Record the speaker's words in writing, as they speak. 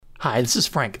Hi, this is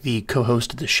Frank, the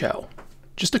co-host of the show.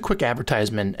 Just a quick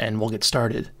advertisement and we'll get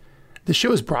started. The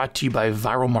show is brought to you by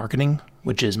Viral Marketing,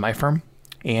 which is my firm,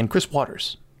 and Chris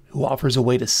Waters, who offers a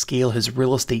way to scale his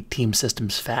real estate team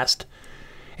systems fast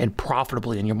and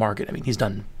profitably in your market. I mean, he's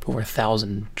done over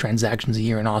 1,000 transactions a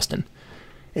year in Austin.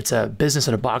 It's a business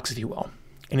in a box, if you will.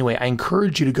 Anyway, I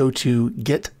encourage you to go to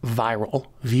getvyral,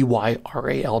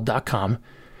 VYRAL.com,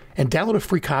 and download a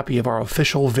free copy of our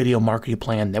official video marketing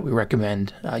plan that we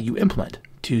recommend you implement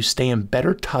to stay in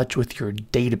better touch with your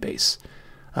database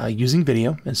using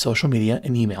video and social media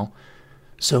and email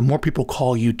so more people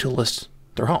call you to list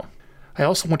their home. I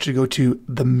also want you to go to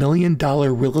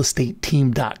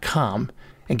themilliondollarrealestateteam.com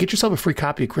and get yourself a free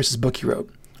copy of Chris's book he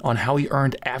wrote on how he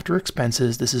earned, after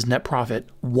expenses, this is net profit,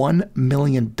 $1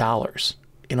 million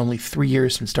in only 3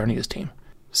 years since starting his team.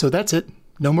 So that's it.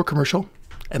 No more commercial.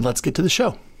 And let's get to the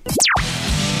show.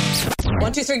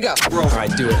 1, 2, 3, go. All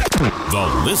right, do it.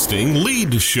 The Listing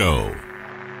Lead Show.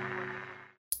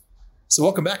 So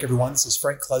welcome back, everyone. This is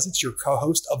Frank Klesitz, your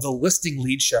co-host of the Listing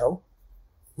Lead Show,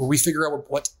 where we figure out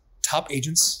what top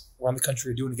agents around the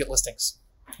country are doing to get listings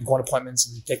and go on appointments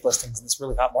and take listings in this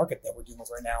really hot market that we're dealing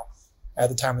with right now at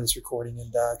the time of this recording.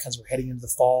 And because we're heading into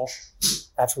the fall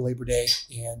after Labor Day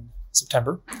in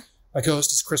September. My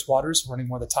co-host is Chris Waters, running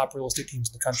one of the top real estate teams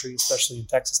in the country, especially in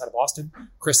Texas, out of Austin.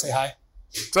 Chris, say hi.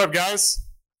 What's up, guys?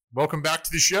 Welcome back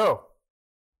to the show.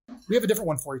 We have a different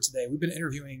one for you today. We've been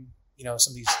interviewing,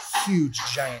 some of these huge,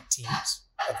 giant teams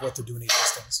of what they're doing to get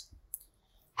listings.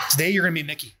 Today, you're going to be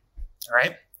Mickey, all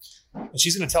right? And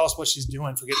she's going to tell us what she's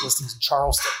doing for getting listings in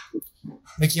Charleston.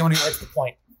 Mickey, I want to get right to the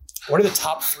point. What are the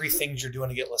top 3 things you're doing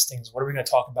to get listings? What are we going to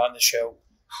talk about in the show?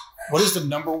 What is the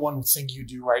number one thing you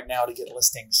do right now to get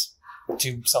listings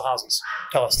to sell houses?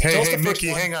 Tell us. Hey, Mickey,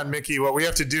 hang on, Mickey. What we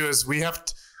have to do is we've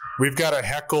got to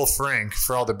heckle Frank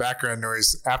for all the background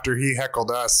noise after he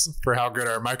heckled us for how good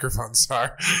our microphones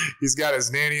are. He's got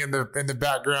his nanny in the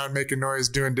background making noise,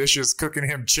 doing dishes, cooking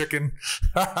him chicken.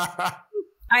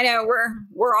 I know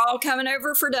we're all coming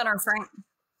over for dinner, Frank.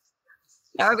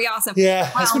 That would be awesome.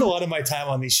 Yeah, I spend a lot of my time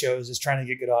on these shows just trying to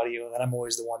get good audio, and I'm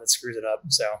always the one that screws it up.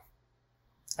 So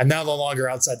I'm now no longer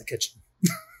outside the kitchen.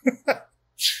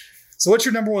 So what's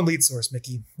your number one lead source,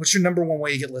 Mickey? What's your number one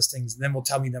way you get listings? And then we'll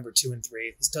tell me number 2 and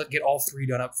 3. Let's get all 3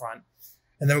 done up front.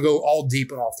 And then we'll go all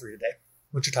deep on all 3 today.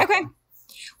 What's your top one?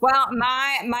 Well,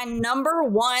 my number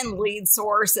one lead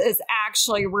source is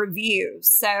actually reviews.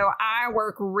 So I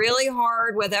work really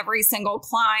hard with every single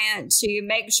client to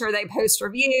make sure they post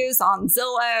reviews on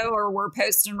Zillow, or we're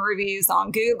posting reviews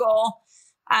on Google.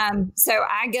 So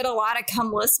I get a lot of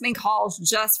come list me calls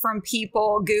just from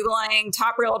people Googling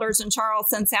top realtors in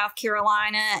Charleston, South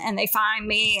Carolina, and they find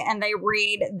me and they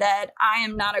read that I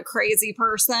am not a crazy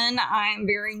person. I am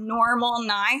very normal,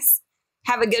 nice,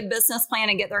 have a good business plan,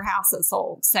 and get their houses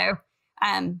sold. So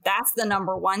that's the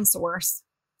number one source.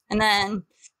 And then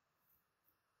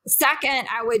second,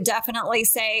 I would definitely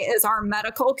say is our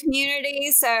medical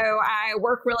community. So I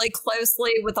work really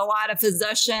closely with a lot of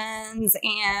physicians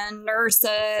and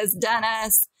nurses,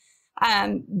 dentists,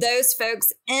 those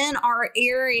folks in our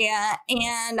area.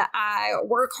 And I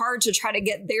work hard to try to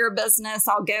get their business.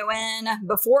 I'll go in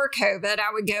before COVID,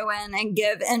 I would go in and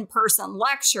give in-person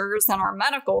lectures in our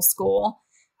medical school.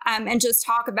 And just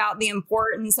talk about the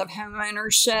importance of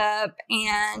homeownership.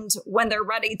 And when they're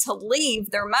ready to leave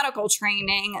their medical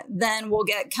training, then we'll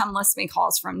get come list me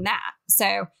calls from that.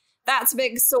 So that's a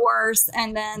big source.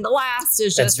 And then the last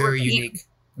is that's just very unique.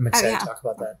 I'm excited to talk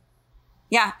about that.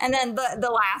 Yeah. And then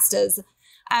the last is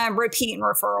repeat and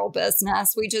referral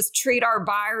business. We just treat our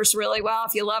buyers really well.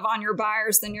 If you love on your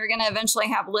buyers, then you're going to eventually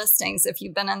have listings if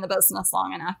you've been in the business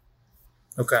long enough.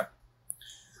 Okay.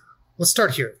 Let's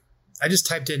start here. I just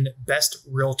typed in best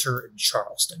realtor in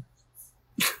Charleston.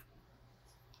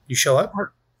 You show up?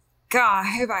 God,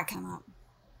 I hope I come up.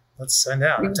 Let's find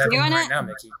out. I'm typing in right now,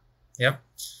 Mickey. Yep.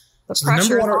 So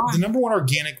the number one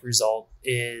organic result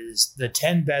is the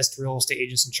 10 best real estate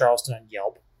agents in Charleston on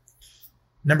Yelp.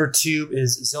 Number 2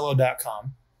 is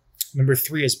Zillow.com. Number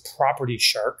 3 is Property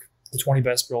Shark, the 20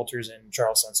 best realtors in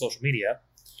Charleston on social media.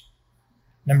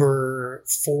 Number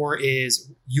 4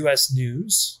 is US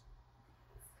News.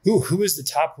 Who is the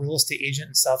top real estate agent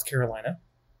in South Carolina?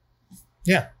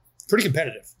 Yeah, pretty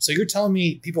competitive. So you're telling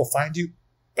me people find you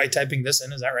by typing this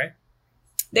in, is that right?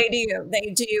 They do.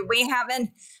 We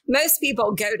haven't, most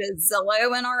people go to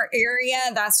Zillow in our area.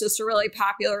 That's just a really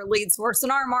popular lead source in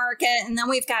our market. And then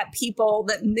we've got people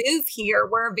that move here.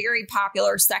 We're a very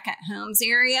popular second homes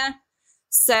area.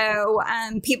 So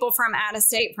people from out of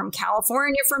state, from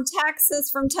California, from Texas,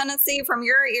 from Tennessee, from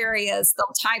your areas,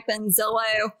 they'll type in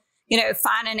Zillow,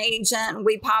 find an agent.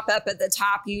 We pop up at the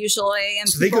top usually. And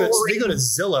so they go to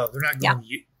Zillow. They're not going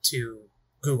to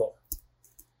Google.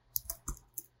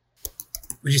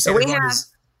 Would you say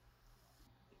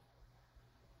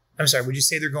I'm sorry, would you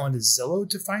say they're going to Zillow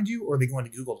to find you, or are they going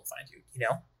to Google to find you?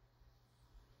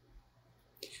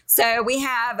 So we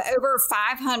have over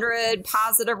 500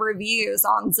 positive reviews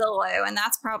on Zillow, and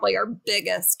that's probably our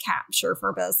biggest capture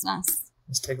for business.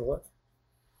 Let's take a look.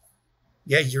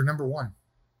 Yeah, you're number one.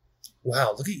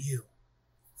 Wow, look at you.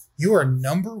 You are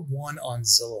number one on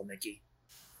Zillow, Mickey.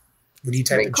 When you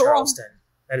type in Charleston,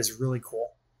 that is really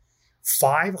cool.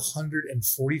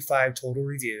 545 total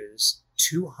reviews,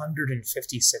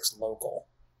 256 local.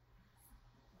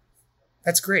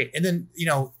 That's great. And then,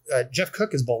 Jeff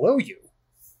Cook is below you,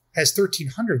 has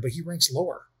 1,300, but he ranks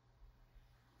lower.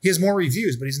 He has more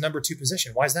reviews, but he's number 2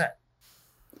 position. Why is that?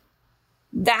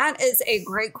 That is a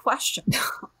great question. Really.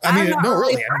 I mean,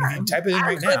 if you type it in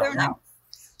right now,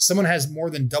 someone has more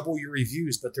than double your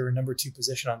reviews, but they're in number 2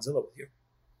 position on Zillow with you.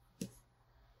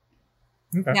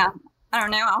 Okay. Yeah. I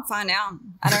don't know. I'll find out.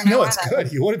 I don't know. No, it's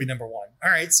good. You want to be number 1.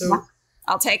 All right. So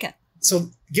I'll take it. So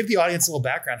give the audience a little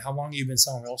background. How long have you been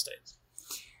selling real estate?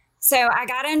 So I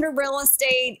got into real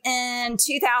estate in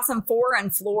 2004 in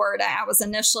Florida. I was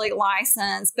initially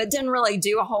licensed, but didn't really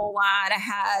do a whole lot. I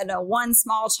had one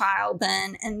small child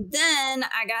then. And then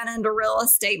I got into real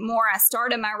estate more. I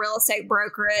started my real estate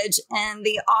brokerage and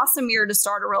the awesome year to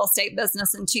start a real estate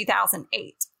business in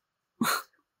 2008.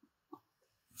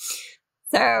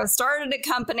 So started a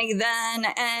company then,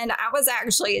 and I was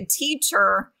actually a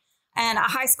teacher and a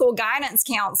high school guidance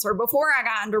counselor before I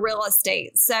got into real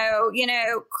estate. So,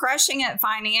 crushing it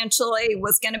financially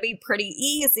was going to be pretty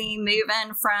easy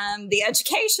moving from the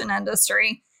education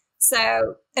industry.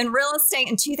 So in real estate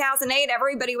in 2008,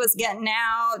 everybody was getting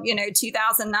out.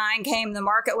 2009 came, the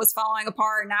market was falling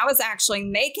apart, and I was actually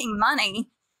making money,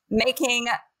 making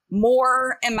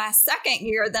more in my second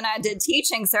year than I did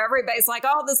teaching. So everybody's like,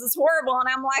 oh, this is horrible. And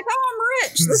I'm like, oh, I'm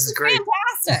rich. This is great.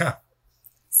 Fantastic. Yeah.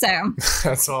 So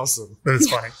that's awesome. That's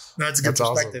funny. That's a good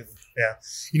perspective. Awesome.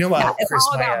 Yeah. It's Chris,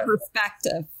 all about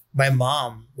perspective. My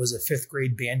mom was a 5th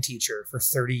grade band teacher for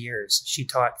 30 years. She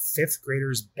taught 5th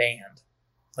graders band,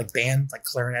 like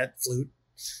clarinet, flute.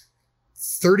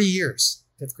 30 years,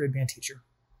 5th grade band teacher.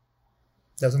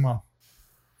 That was my mom.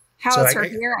 How is her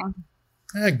hearing?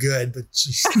 Good, but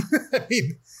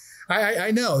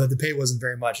I know that the pay wasn't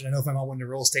very much. And I know if my mom went into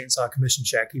real estate and saw a commission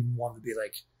check, even one would be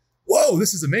like, whoa,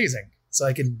 this is amazing. So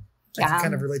I can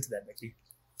kind of relate to that, Mickey.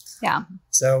 Yeah.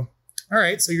 So, all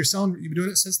right. So you've been doing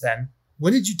it since then.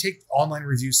 When did you take online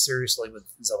reviews seriously with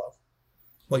Zillow?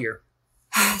 What year?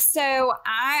 So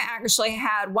I actually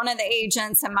had one of the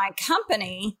agents in my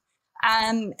company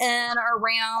in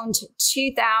around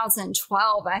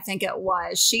 2012, I think it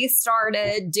was. She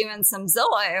started doing some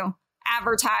Zillow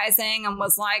advertising and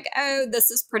was like, oh, this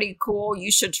is pretty cool.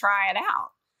 You should try it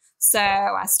out. So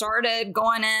I started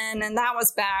going in, and that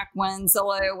was back when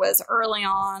Zillow was early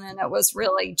on and it was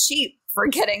really cheap for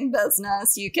getting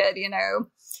business. You could,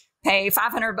 pay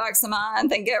 $500 a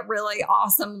month and get really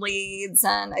awesome leads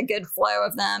and a good flow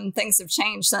of them. Things have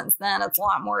changed since then. It's a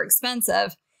lot more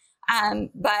expensive.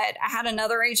 But I had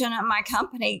another agent at my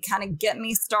company kind of get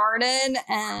me started.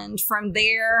 And from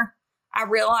there, I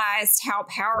realized how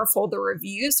powerful the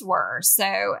reviews were.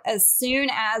 So as soon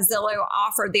as Zillow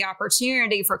offered the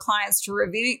opportunity for clients to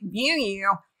review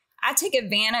you, I took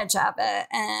advantage of it.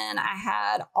 And I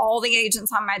had all the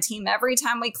agents on my team every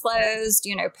time we closed,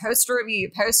 post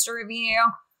a review.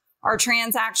 Our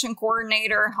transaction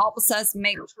coordinator helps us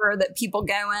make sure that people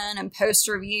go in and post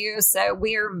reviews. So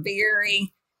we are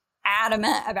very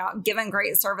adamant about giving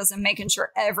great service and making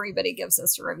sure everybody gives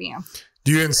us a review.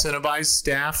 Do you incentivize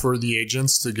staff or the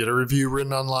agents to get a review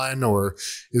written online, or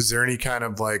is there any kind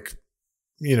of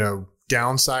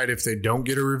downside if they don't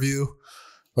get a review?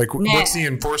 What's the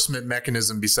enforcement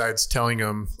mechanism besides telling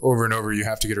them over and over you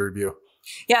have to get a review?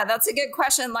 Yeah, that's a good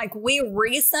question. We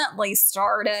recently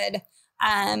started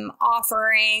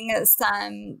offering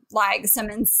some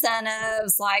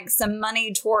incentives, some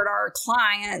money toward our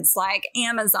clients, like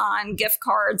Amazon gift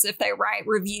cards if they write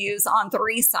reviews on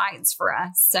 3 sites for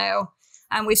us. So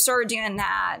we started doing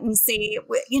that and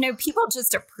people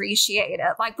just appreciate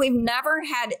it. We've never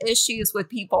had issues with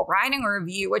people writing a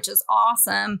review, which is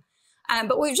awesome.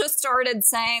 But we've just started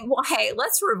saying, well, hey,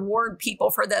 let's reward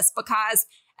people for this, because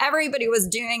everybody was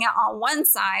doing it on one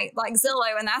site like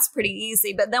Zillow, and that's pretty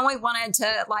easy. But then we wanted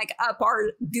to up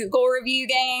our Google review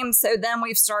game. So then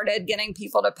we've started getting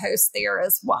people to post there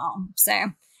as well. So,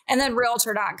 and then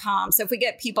realtor.com. So if we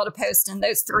get people to post in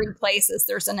those 3 places,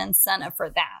 there's an incentive for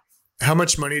that. How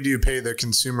much money do you pay the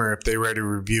consumer if they write a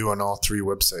review on all 3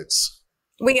 websites?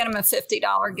 We get them a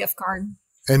 $50 gift card.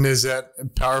 And is that a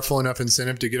powerful enough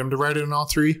incentive to get them to write it on all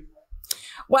 3?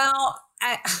 Well,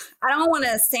 I don't want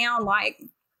to sound like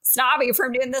snobby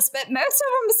from doing this, but most of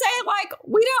them say like,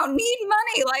 we don't need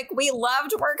money. Like, we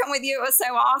loved working with you. It was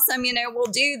so awesome.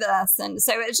 We'll do this. And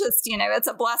so it's just, it's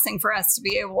a blessing for us to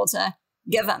be able to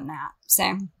give them that.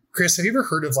 So, Chris, have you ever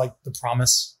heard of like The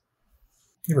Promise?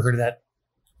 You ever heard of that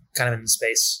kind of in the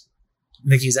space?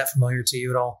 Mickey, is that familiar to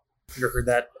you at all? You ever heard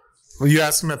that? Well, you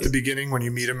ask them at the beginning when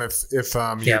you meet them if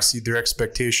you exceed their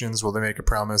expectations, will they make a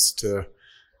promise to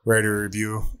write a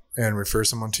review and refer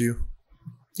someone to you?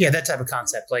 Yeah, that type of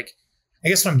concept. Like, I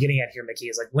guess what I'm getting at here, Mickey,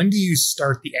 is like, when do you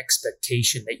start the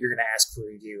expectation that you're going to ask for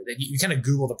a review? That you kind of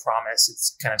Google The Promise.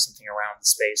 It's kind of something around the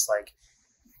space. Like,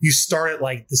 you start at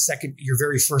like your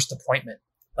very first appointment,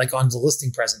 like on the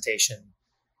listing presentation.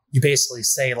 You basically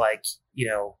say like,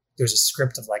 there's a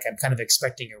script of like, I'm kind of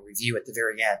expecting a review at the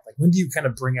very end. Like, when do you kind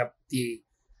of bring up the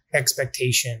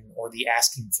expectation or the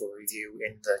asking for a review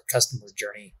in the customer's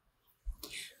journey?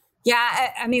 Yeah,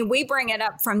 I mean, we bring it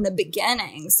up from the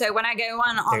beginning. So when I go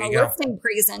on a listing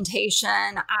presentation,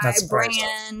 I bring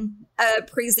in a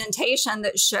presentation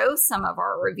that shows some of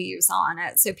our reviews on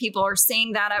it. So people are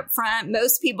seeing that up front.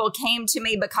 Most people came to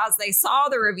me because they saw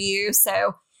the review.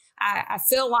 So I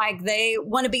feel like they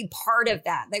want to be part of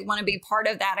that. They want to be part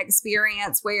of that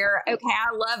experience where, okay,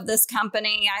 I love this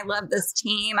company. I love this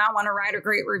team. I want to write a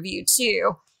great review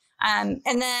too. And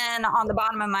then on the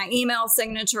bottom of my email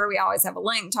signature, we always have a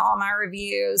link to all my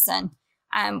reviews.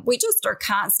 And we just are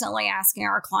constantly asking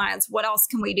our clients, what else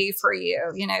can we do for you?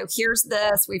 Here's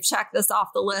this. We've checked this off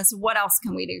the list. What else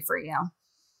can we do for you?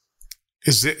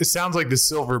 It sounds like the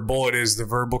silver bullet is the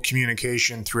verbal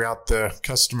communication throughout the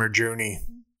customer journey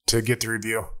to get the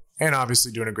review, and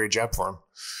obviously doing a great job for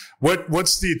them.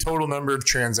 What's the total number of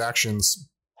transactions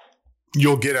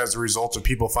you'll get as a result of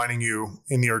people finding you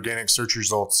in the organic search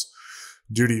results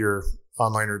due to your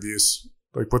online reviews?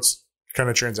 Like, what's kind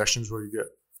of transactions will you get?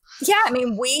 Yeah, I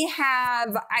mean, we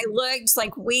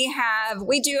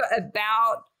do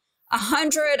about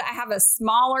 100. I have a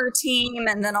smaller team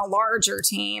and then a larger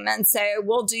team. And so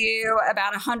we'll do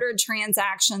about 100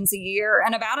 transactions a year,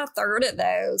 and about a third of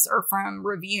those are from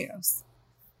reviews.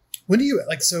 When do you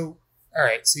all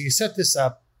right, so you set this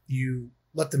up, you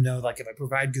let them know, like, if I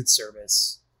provide good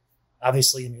service,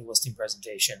 obviously in your listing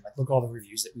presentation, like, look at all the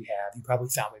reviews that we have. You probably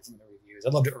found me from the reviews.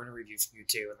 I'd love to earn a review from you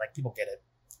too. And like, people get it,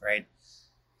 right?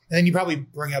 And then you probably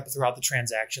bring up throughout the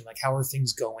transaction, like, how are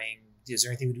things going? Is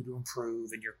there anything we do to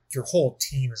improve? And your whole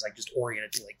team is like just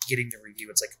oriented to like getting the review.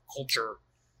 It's like a culture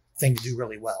thing to do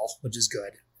really well, which is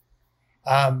good.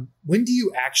 When do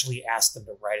you actually ask them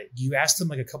to write it? Do you ask them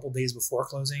like a couple days before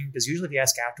closing? Because usually if you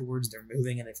ask afterwards, they're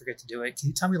moving and they forget to do it. Can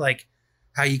you tell me like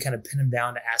how you kind of pin them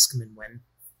down to ask them and when?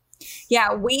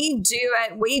 Yeah, we do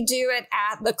it. We do it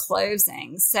at the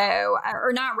closing. So,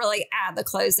 or not really at the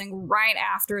closing, right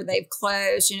after they've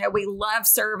closed. We love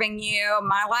serving you.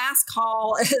 My last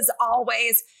call is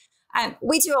always,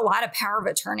 we do a lot of power of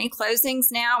attorney closings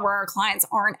now where our clients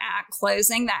aren't at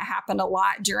closing. That happened a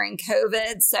lot during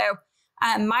COVID. So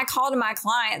my call to my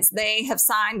clients, they have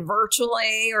signed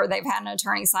virtually or they've had an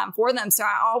attorney sign for them. So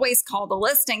I always call the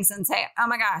listings and say, oh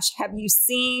my gosh, have you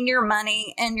seen your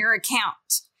money in your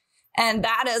account? And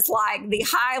that is like the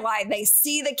highlight. They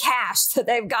see the cash that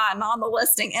they've gotten on the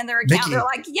listing in their account. Mickey, they're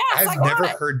like, yes, I've never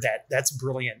heard that. That's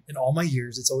brilliant. In all my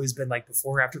years, it's always been like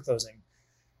before or after closing.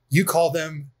 You call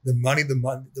them the moment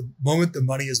the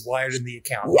money is wired in the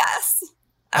account. Yes.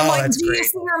 I'm like, do great. you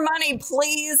see your money?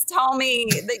 Please tell me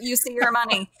that you see your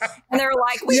money. And they're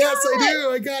like, yes, I do.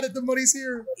 I got it. The money's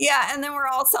here. Yeah. And then we're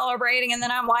all celebrating. And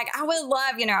then I'm like, I would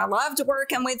love, I loved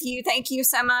working with you. Thank you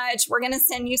so much. We're going to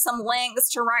send you some links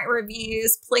to write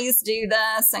reviews. Please do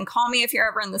this and call me if you're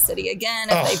ever in the city again,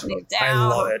 if they've moved out. I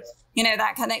love it.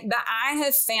 That kind of thing. But I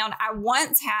have found, I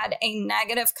once had a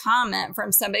negative comment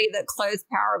from somebody that closed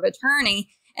power of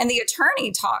attorney. And the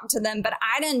attorney talked to them, but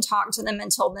I didn't talk to them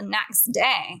until the next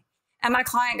day. And my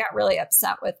client got really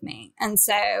upset with me. And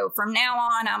so from now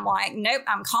on, I'm like, nope,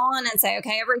 I'm calling and say,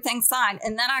 okay, everything's signed.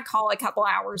 And then I call a couple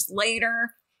hours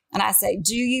later and I say,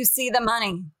 do you see the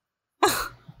money?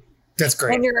 That's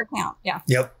great. In your account. Yeah.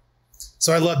 Yep.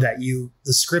 So I love that.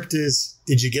 The script is,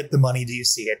 did you get the money? Do you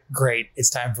see it? Great. It's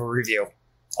time for a review.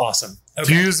 Awesome. Okay.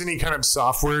 Do you use any kind of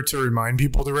software to remind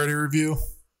people to write a review?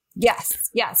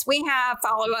 Yes. We have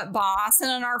Follow Up Boss, and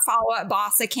in our Follow Up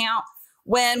Boss account,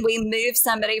 when we move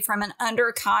somebody from an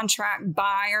under contract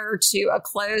buyer to a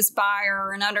closed buyer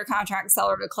or an under contract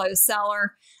seller to closed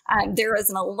seller, there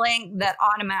isn't a link that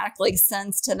automatically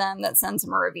sends to them that sends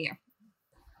them a review.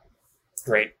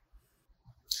 Great.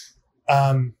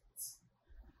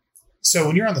 So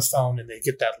when you're on the phone and they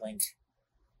get that link,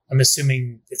 I'm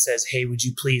assuming it says, hey, would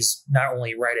you please not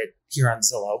only write it here on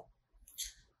Zillow,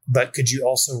 but could you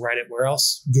also write it where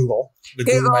else? Google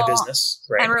My Business,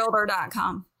 right? And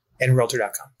Realtor.com. And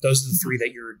Realtor.com. Those are the three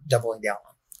that you're doubling down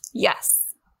on. Yes.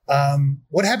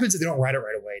 What happens if they don't write it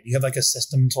right away? Do you have like a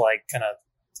system to like kind of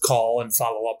call and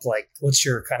follow up? Like, what's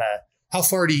your kind of, how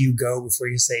far do you go before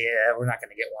you say, yeah, we're not going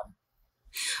to get one?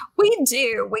 We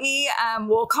do.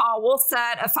 We'll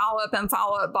set a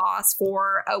follow-up boss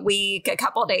for a week, a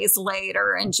couple of days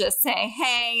later, and just say,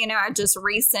 hey, I just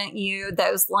resent you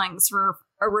those links for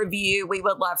a review. We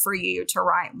would love for you to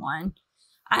write one.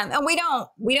 And we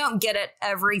don't get it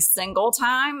every single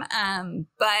time,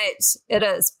 but it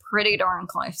is pretty darn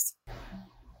close.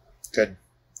 Good.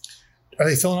 Are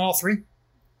they filling all three?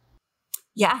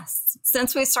 Yes.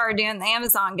 Since we started doing the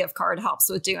Amazon gift card helps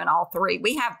with doing all three.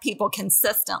 We have people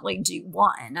consistently do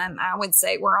one. I would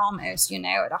say we're almost, at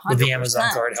 100%. With the Amazon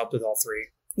card helped with all three.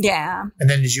 Yeah. And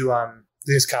then did you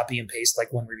just copy and paste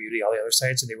like one review to all the other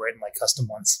sites, or they write in like custom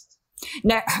ones?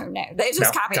 No. They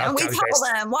just copy it. And we tell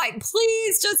them, like,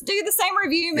 please just do the same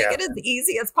review, make it as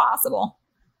easy as possible.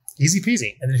 Easy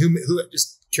peasy. And then who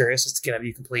just curious, just to kind of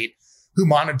be complete, who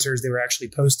monitors they were actually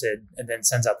posted and then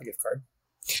sends out the gift card?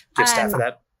 Do you have staff for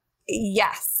that?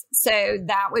 Yes. So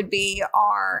that would be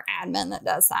our admin that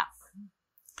does that.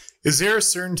 Is there a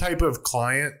certain type of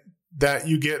client that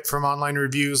you get from online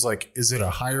reviews? Like, is it a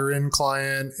higher end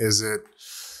client? Is it,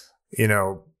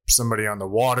 somebody on the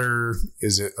water?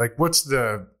 Is it like, what's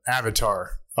the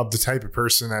avatar of the type of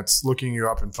person that's looking you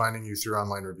up and finding you through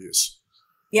online reviews?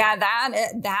 Yeah,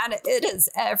 that it is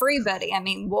everybody. I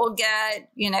mean, we'll get,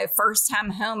 first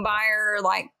time home buyer,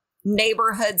 like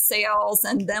neighborhood sales,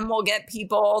 and then we'll get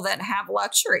people that have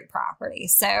luxury property.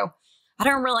 So I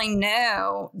don't really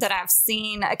know that I've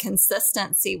seen a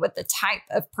consistency with the type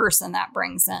of person that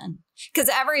brings in, because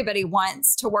everybody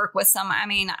wants to work with someone. I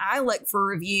mean, I look for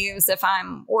reviews if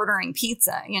I'm ordering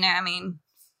pizza, One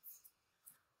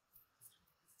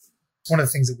of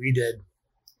the things that we did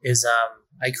is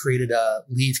I created a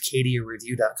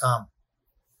leavekatieareview.com.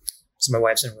 So my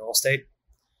wife's in real estate.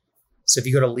 So if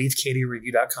you go to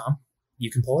leavekatieareview.com,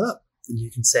 you can pull it up and you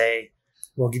can say,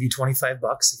 we'll give you $25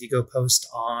 if you go post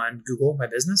on Google My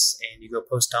Business and you go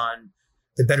post on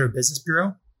the Better Business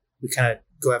Bureau. We kind of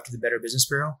go after the Better Business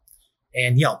Bureau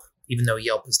and Yelp, even though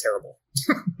Yelp is terrible.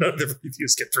 None of the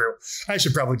reviews get through. I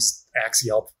should probably just axe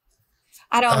Yelp.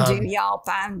 I don't do Yelp.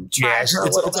 I'm trying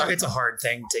it's a hard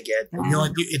thing to get. Yeah.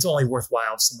 It's only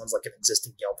worthwhile if someone's like an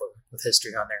existing Yelper with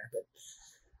history on there. But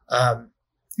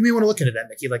you may want to look into that,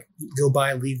 Mickey. Like, go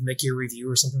by, leave Mickey a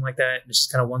review or something like that. And it's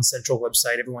just kind of one central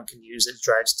website everyone can use. It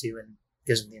drives to and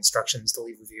gives them the instructions to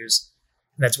leave reviews.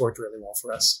 And that's worked really well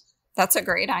for us. That's a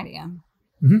great idea.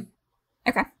 Mm-hmm.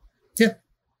 Okay. Yeah,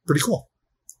 pretty cool.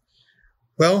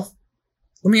 Well,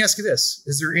 let me ask you this.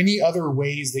 Is there any other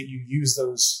ways that you use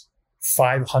those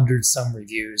 500 some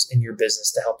reviews in your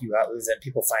business to help you out, other than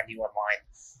people find you online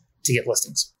to get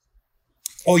listings?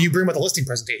 Oh, you bring them with a listing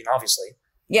presentation, obviously.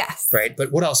 Yes. Right.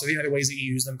 But what else? Are there any other ways that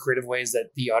you use them, creative ways that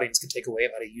the audience can take away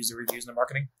of how to use the reviews in their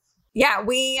marketing? Yeah,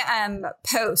 we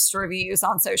post reviews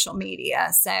on social media.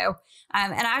 So,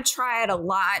 and I try it a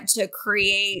lot to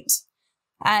create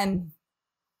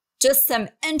just some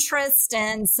interest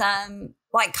and some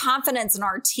like confidence in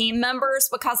our team members,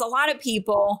 because a lot of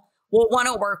people will want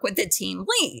to work with the team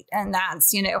lead. And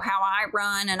that's, how I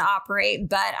run and operate.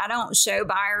 But I don't show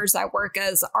buyers. I work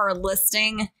as our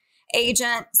listing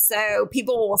agent. So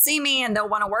people will see me and they'll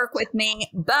want to work with me.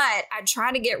 But I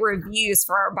try to get reviews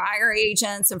for our buyer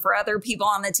agents and for other people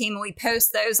on the team. And we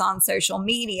post those on social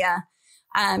media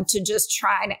to just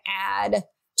try to add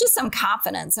just some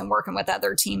confidence in working with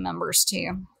other team members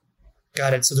too.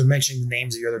 Got it. So they're mentioning the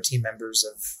names of your other team members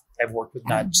I've worked with,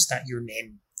 not your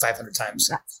name 500 times.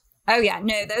 Oh, yeah.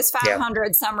 No, those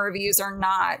 500 some reviews are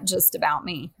not just about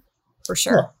me, for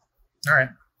sure. Cool. All right.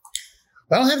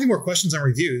 Well, I don't have any more questions on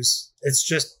reviews. It's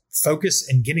just focus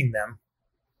in getting them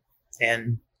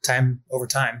and time over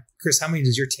time. Chris, how many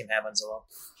does your team have on Zillow?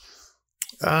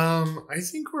 I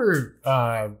think we're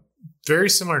very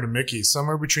similar to Mickey,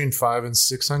 somewhere between 500 and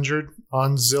 600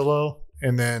 on Zillow.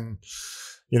 And then,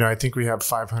 I think we have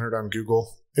 500 on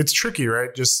Google. It's tricky,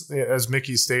 right? Just as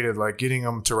Mickey stated, like getting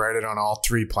them to write it on all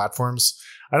three platforms.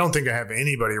 I don't think I have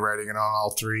anybody writing it on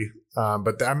all three,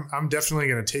 but I'm definitely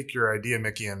going to take your idea,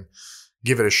 Mickey, and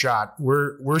give it a shot.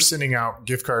 We're sending out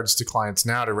gift cards to clients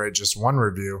now to write just one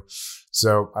review.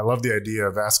 So I love the idea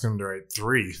of asking them to write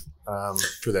 3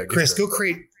 for that. Chris, go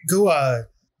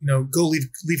leave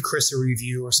Chris a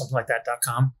review or something like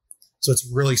that.com. So it's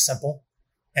really simple.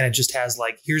 and it just has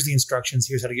like, here's the instructions,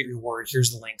 here's how to get your reward,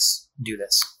 here's the links, do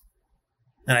this.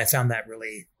 And I found that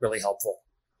really, really helpful.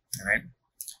 All right.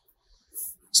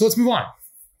 So let's move on.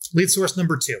 Lead source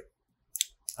number 2.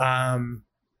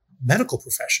 Medical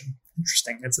profession.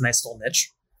 Interesting. That's a nice little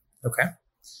niche. Okay.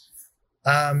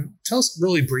 Tell us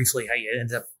really briefly how you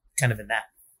ended up kind of in that.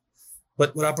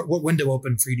 What window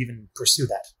opened for you to even pursue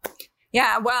that?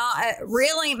 Yeah, well,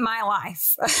 really my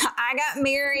life. I got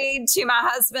married to my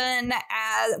husband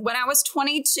when I was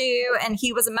 22 and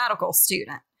he was a medical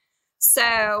student.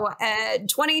 So at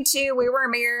 22, we were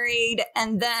married,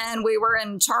 and then we were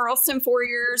in Charleston 4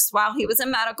 years while he was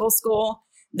in medical school.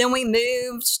 Then we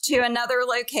moved to another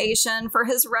location for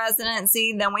his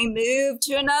residency. Then we moved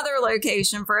to another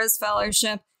location for his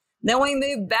fellowship. Then we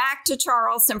moved back to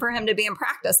Charleston for him to be in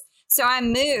practice. So I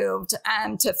moved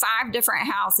to 5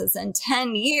 different houses in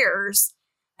 10 years.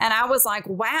 And I was like,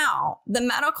 wow, the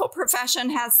medical profession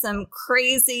has some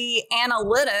crazy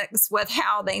analytics with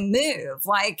how they move.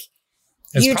 Like,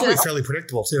 it's probably fairly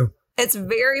predictable too. It's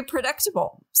very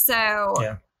predictable. So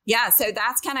yeah, so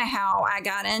that's kind of how I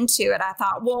got into it. I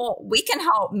thought, well, we can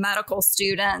help medical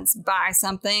students buy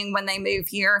something when they move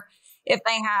here. If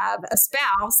they have a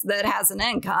spouse that has an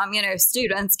income,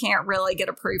 students can't really get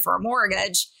approved for a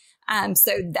mortgage.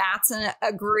 So that's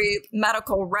a group.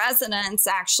 Medical residents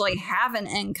actually have an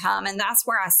income, and that's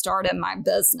where I started my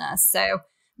business. So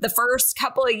the first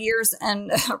couple of years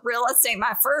in real estate,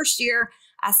 my first year,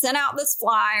 I sent out this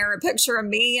flyer, a picture of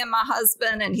me and my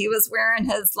husband, and he was wearing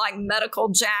his like medical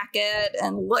jacket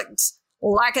and looked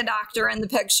like a doctor in the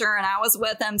picture. And I was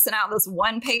with him, sent out this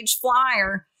 1-page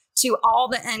flyer to all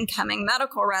the incoming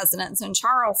medical residents in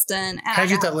Charleston. And how'd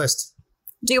you get that list?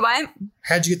 Do what?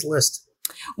 How'd you get the list?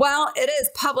 Well, it is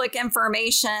public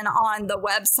information on the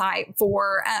website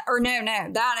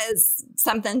that is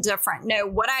something different. No,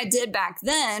 what I did back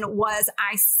then was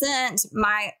I sent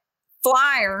my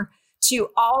flyer to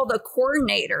all the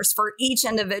coordinators for each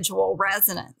individual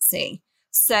residency.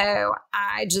 So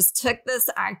I just took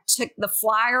the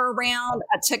flyer around.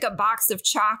 I took a box of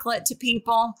chocolate to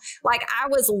people. Like, I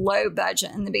was low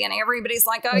budget in the beginning. Everybody's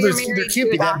like, oh, you're married. There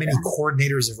can't be that many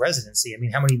coordinators of residency. I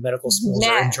mean, how many medical schools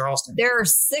are in Charleston? There are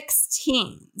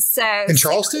 16. So in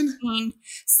Charleston?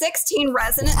 16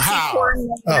 residency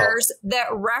coordinators that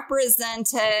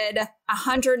represented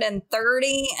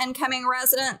 130 incoming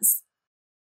residents.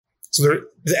 So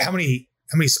how many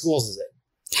schools is it?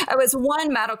 It was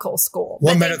one medical school.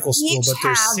 One medical school, but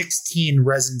there's 16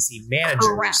 residency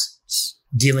managers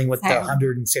dealing with the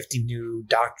 150 new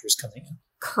doctors coming in.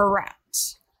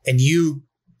 Correct. And you,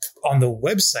 on the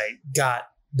website, got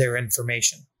their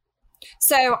information.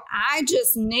 So I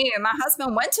just knew, my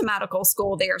husband went to medical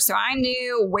school there, so I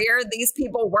knew where these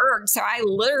people worked. So I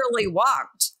literally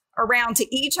walked around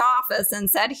to each office and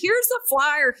said, here's a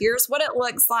flyer, here's what it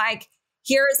looks like.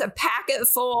 Here's a packet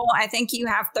full. I think you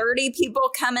have 30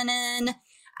 people coming in.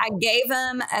 I gave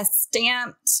them a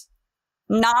stamped,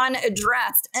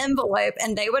 non-addressed envelope,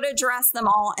 and they would address them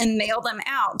all and mail them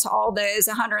out to all those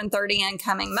 130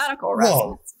 incoming medical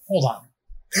residents. Hold on.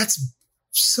 That's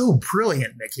so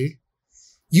brilliant, Nikki.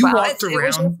 You walked around. It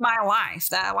was just my life.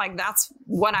 That's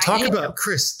what I did.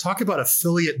 Chris, talk about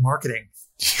affiliate marketing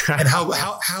and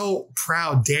how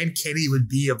proud Dan Kenny would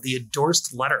be of the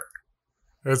endorsed letter.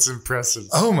 That's impressive.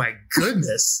 Oh my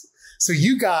goodness. So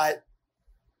you got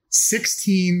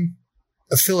 16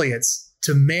 affiliates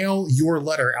to mail your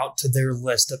letter out to their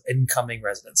list of incoming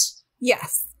residents.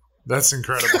 Yes. That's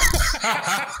incredible.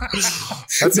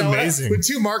 That's amazing. When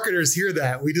 2 marketers hear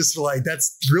that, we just like,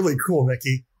 that's really cool,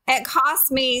 Nikki. It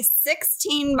cost me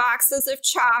 16 boxes of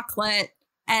chocolate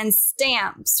and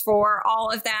stamps for all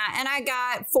of that. And I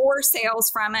got 4 sales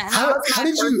from it. And how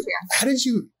did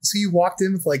you, so you walked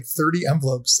in with like 30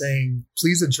 envelopes saying,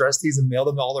 please address these and mail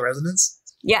them to all the residents?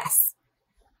 Yes.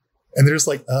 And they're just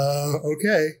like,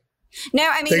 okay. No,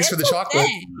 I mean, thanks for the chocolate.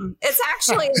 It's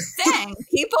actually a thing.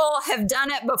 People have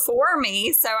done it before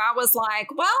me. So I was like,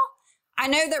 well, I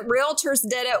know that realtors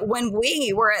did it when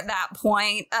we were at that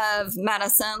point of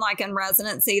medicine, like in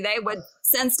residency. They would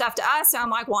send stuff to us. So I'm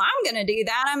like, well, I'm going to do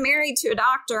that. I'm married to a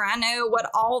doctor. I know what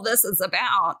all this is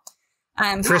about.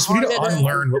 Chris, we need to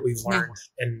unlearn what we've learned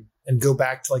and go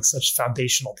back to like such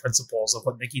foundational principles of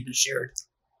what Nikki just shared.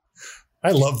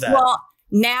 I love that. Well,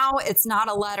 now it's not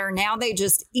a letter. Now they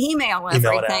just email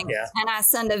everything. And I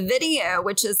send a video,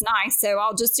 which is nice. So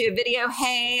I'll just do a video.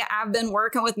 Hey, I've been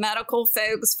working with medical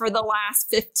folks for the last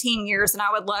 15 years, and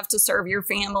I would love to serve your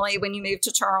family when you move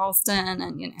to Charleston.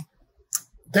 And,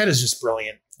 That is just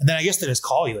brilliant. And then I guess they just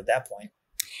call you at that point.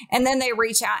 And then they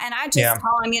reach out and I just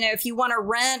tell them, if you want to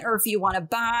rent or if you want to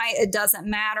buy, it doesn't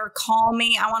matter. Call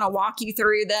me. I want to walk you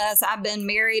through this. I've been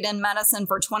married in medicine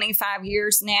for 25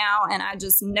 years now, and I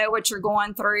just know what you're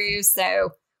going through.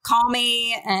 So call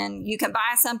me and you can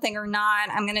buy something or not.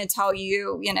 I'm going to tell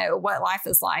you, what life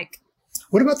is like.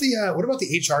 What about the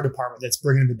HR department that's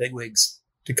bringing in the bigwigs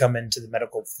to come into the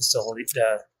medical facility?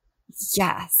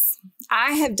 Yes,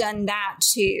 I have done that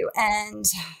too. And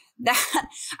that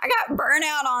I got burnt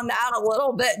out on that a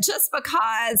little bit just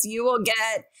because we'll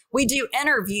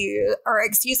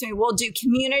do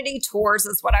community tours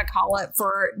is what I call it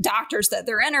for doctors that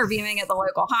they're interviewing at the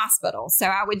local hospital. So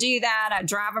I would do that. I'd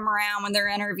drive them around when they're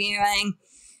interviewing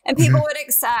and people would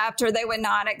accept or they would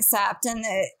not accept. And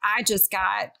I just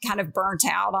got kind of burnt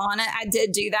out on it. I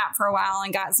did do that for a while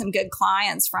and got some good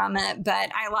clients from it, but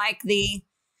I like the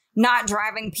not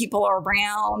driving people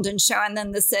around and showing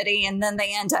them the city. And then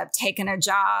they end up taking a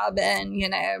job and,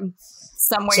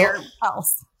 somewhere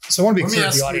else. So I want to be clear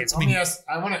to the audience.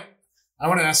 I want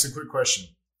to ask a quick question.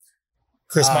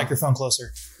 Chris, microphone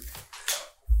closer.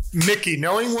 Mickey,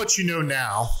 knowing what you know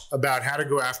now about how to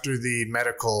go after the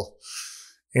medical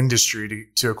industry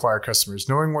to acquire customers,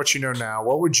 knowing what you know now,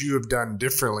 what would you have done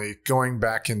differently going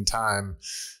back in time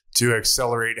to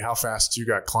accelerate how fast you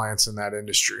got clients in that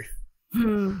industry?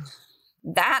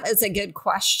 That is a good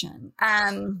question.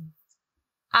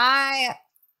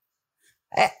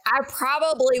 I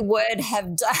probably would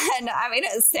have done,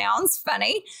 it sounds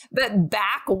funny, but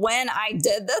back when I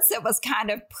did this, it was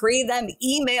kind of pre them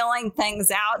emailing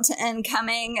things out to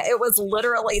incoming. It was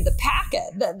literally the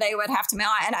packet that they would have to mail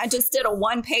out. And I just did a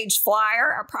 1-page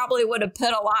flyer. I probably would have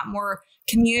put a lot more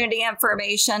community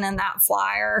information in that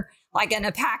flyer, like in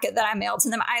a packet that I mailed to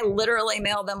them. I literally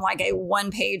mailed them like a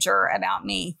 1-pager about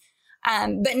me.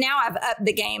 But now I've upped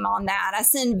the game on that. I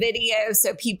send videos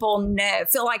so people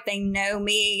feel like they know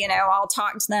me. I'll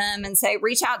talk to them and say,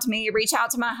 reach out to me, reach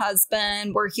out to my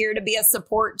husband. We're here to be a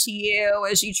support to you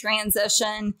as you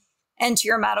transition into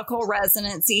your medical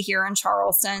residency here in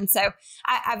Charleston. So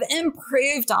I've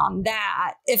improved on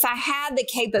that. If I had the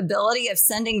capability of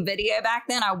sending video back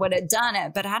then, I would have done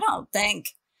it. But I don't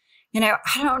think, I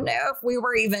don't know if we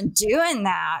were even doing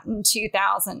that in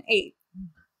 2008.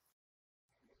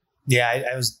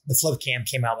 Yeah, the Flip Cam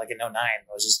came out like in 2009. I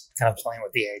was just kind of playing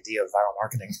with the idea of viral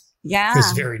marketing. Yeah. It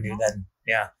was very new then.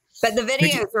 Yeah. But the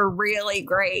videos are really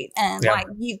great. And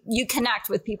you connect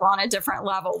with people on a different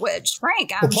level, which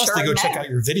Frank, I'm plus sure they go check out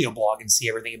your video blog and see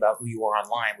everything about who you are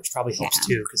online, which probably helps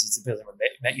too, because he's never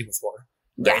met you before.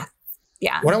 Right?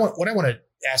 Yeah. What I want to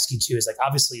ask you too is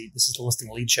obviously this is the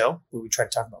Listing Lead Show where we try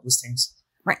to talk about listings.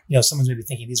 Right. Someone's maybe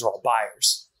thinking these are all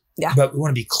buyers. Yeah. But we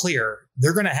want to be clear,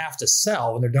 they're going to have to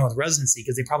sell when they're done with residency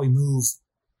because they probably move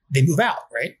out,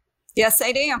 right? Yes,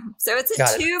 they do. So it's a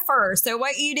twofer. So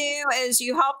what you do is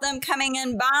you help them coming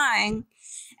in buying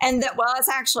and it's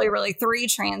actually really 3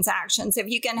 transactions. If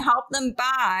you can help them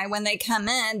buy when they come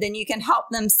in, then you can help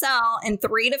them sell in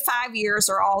 3 to 5 years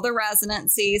or all the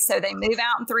residencies. So they move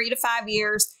out in 3 to 5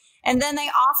 years. And then they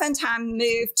oftentimes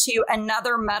move to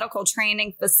another medical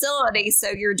training facility. So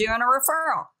you're doing a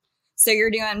referral. So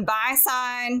you're doing buy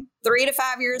side, 3 to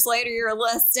 5 years later, you're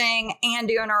listing and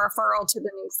doing a referral to the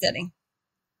new city.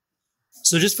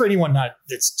 So just for anyone that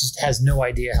just has no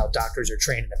idea how doctors are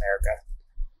trained in America,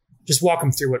 just walk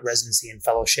them through what residency and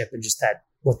fellowship and just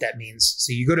what that means.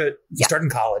 So you start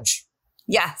in college.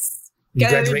 Yes. You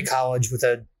graduate college with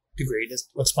a degree.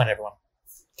 Just explain to everyone.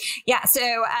 Yeah.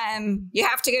 So you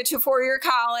have to go to a 4-year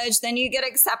college. Then you get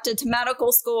accepted to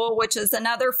medical school, which is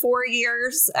another 4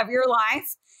 years of your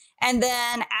life. And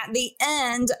then at the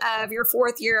end of your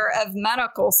 4th year of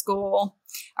medical school,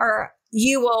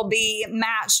 you will be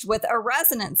matched with a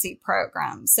residency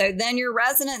program. So then your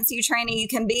residency training, you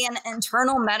can be an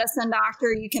internal medicine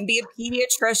doctor, you can be a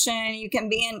pediatrician, you can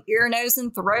be an ear, nose,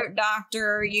 and throat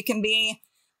doctor, you can be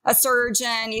a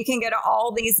surgeon, you can go to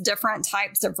all these different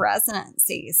types of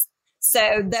residencies.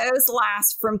 So those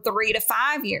last from 3 to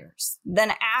 5 years.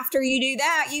 Then after you do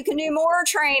that, you can do more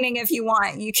training if you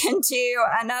want. You can do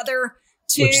another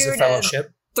 2 to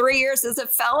 3 years as a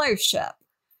fellowship.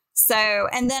 So,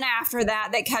 and then after that,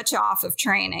 they cut you off of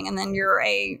training and then you're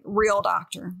a real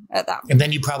doctor at that point. And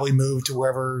then you probably move to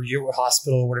wherever your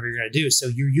hospital, whatever you're going to do. So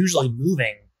you're usually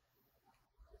moving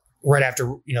right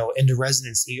after, into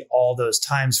residency all those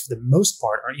times for the most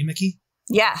part, aren't you, Mickey?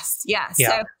 Yes. Yeah.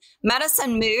 So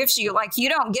medicine moves you, you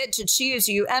don't get to choose.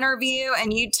 You interview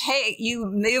and you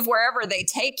move wherever they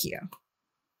take you.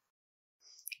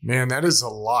 Man, that is a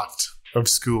lot of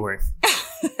schooling.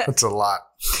 That's a lot.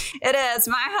 It is.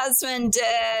 My husband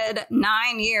did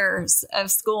 9 years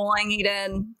of schooling. He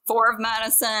did 4 of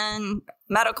medicine,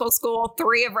 medical school,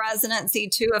 3 of residency,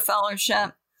 2 of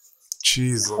fellowship.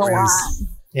 Jeez A lot. Louise.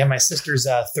 Yeah, my sister's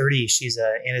 30. She's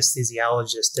an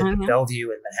anesthesiologist at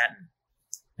Bellevue in Manhattan.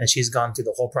 And she's gone through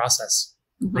the whole process.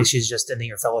 Like she's just ending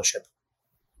her fellowship.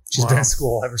 She's been in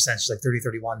school ever since. She's like 30,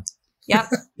 31. Yep.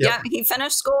 Yep. He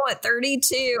finished school at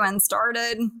 32 and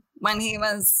started when he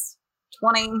was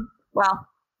 20. Well,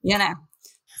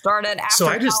 started after So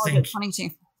I just college think, at 22.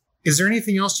 is there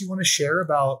anything else you want to share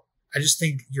about? I just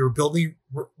think you're building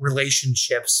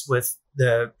relationships with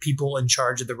the people in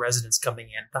charge of the residents coming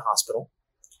in at the hospital.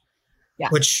 Yeah.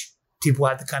 Which people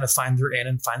have to kind of find their in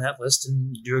and find that list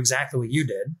and do exactly what you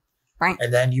did. Right.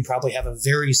 And then you probably have a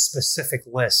very specific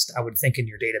list, I would think, in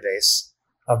your database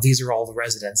of these are all the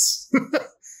residents.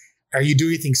 Are you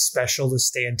doing anything special to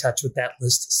stay in touch with that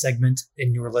list segment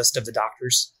in your list of the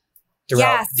doctors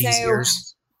throughout these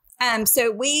years?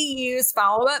 So we use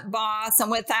Follow Up Boss,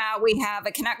 and with that, we have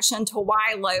a connection to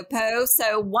YLOPO.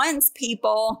 So once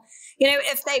people,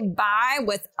 if they buy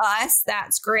with us,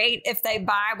 that's great. If they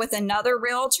buy with another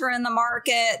realtor in the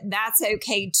market, that's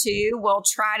okay too. We'll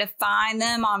try to find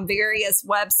them on various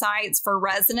websites for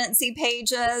residency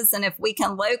pages. And if we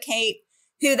can locate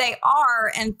who they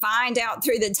are and find out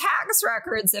through the tax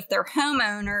records if they're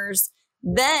homeowners,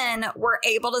 then we're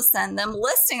able to send them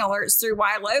listing alerts through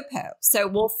YLOPO. So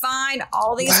we'll find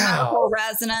all these medical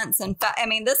residents. And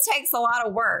this takes a lot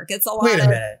of work. It's a lot. Wait a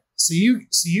minute. So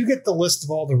you get the list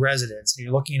of all the residents and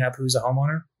you're looking up who's a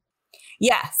homeowner?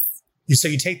 Yes. So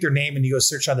you take their name and you go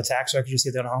search on the tax record, you see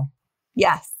if they own a home?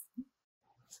 Yes.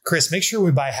 Chris, make sure we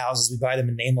buy houses. We buy them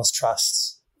in nameless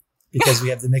trusts because we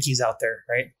have the Mickeys out there,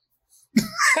 right?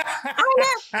 I know,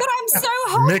 but I'm so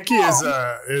hopeful. Mickey is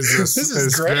This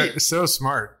is great. So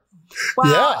smart.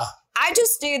 Well, Yeah. I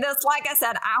just do this. Like I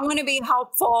said, I want to be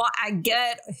helpful. I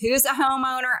get who's a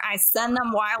homeowner. I send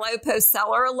them YLOPO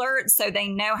seller alerts so they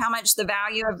know how much the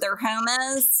value of their home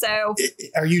is. So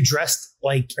Are you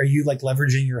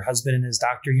leveraging your husband in his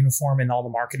doctor uniform in all the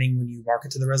marketing when you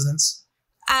market to the residents?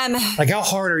 Like how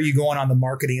hard are you going on the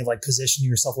marketing of like positioning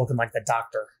yourself looking like the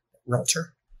doctor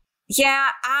realtor? Yeah,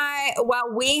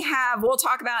 we'll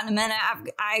talk about in a minute.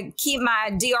 I keep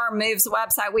my DR Moves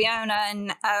website. We own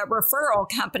a referral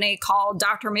company called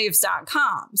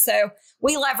drmoves.com. So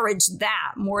we leverage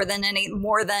that more than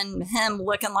him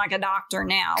looking like a doctor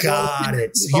now. Got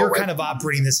it. So you're kind of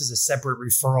operating this as a separate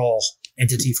referral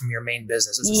entity from your main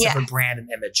business. It's a separate brand and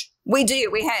image. We do.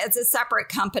 It's a separate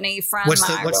company from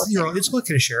It's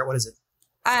looking to share it. What is it?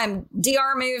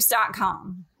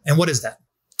 drmoves.com. And what is that?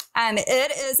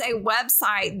 It is a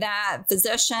website that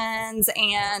physicians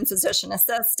and physician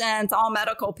assistants, all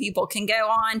medical people can go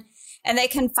on, and they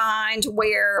can find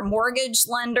where mortgage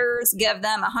lenders give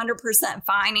them 100%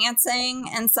 financing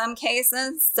in some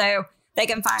cases. So they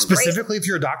can find specifically if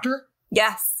you're a doctor?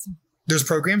 Yes. There's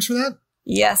programs for that?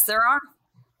 Yes, there are.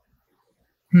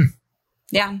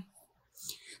 Yeah.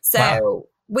 So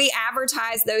we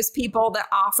advertise those people that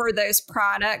offer those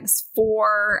products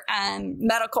for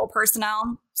medical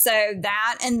personnel. So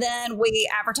that, and then we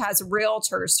advertise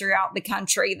realtors throughout the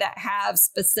country that have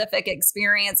specific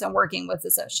experience in working with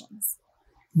physicians.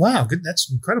 Wow, good.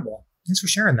 That's incredible. Thanks for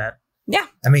sharing that. Yeah.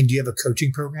 I mean, do you have a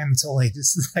coaching program? It's only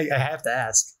I have to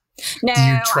ask. No, do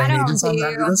you train agents on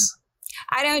that?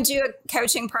 I don't do a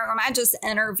coaching program. I just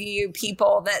interview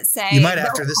people that say you might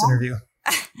after this interview.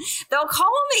 They'll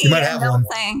call me. You might have one.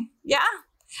 Say, yeah.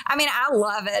 I mean, I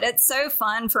love it. It's so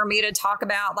fun for me to talk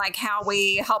about like how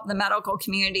we help the medical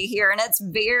community here. And it's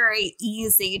very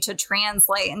easy to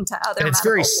translate into other. And it's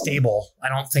very stable. I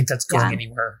don't think that's going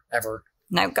anywhere ever.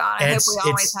 No, God, I hope we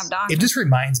always have doctors. It just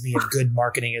reminds me of good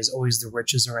marketing is always the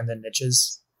riches are in the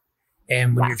niches.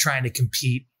 And when you're trying to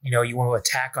compete, you want to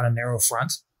attack on a narrow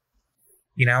front,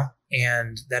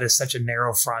 and that is such a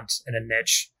narrow front and a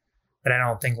niche that I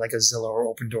don't think like a Zillow or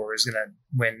Open Door is going to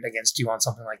win against you on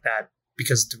something like that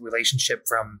because the relationship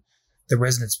from the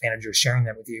residence manager sharing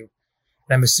that with you.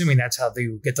 And I'm assuming that's how they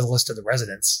get the list of the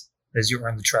residents as you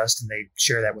earn the trust and they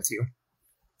share that with you.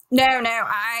 No,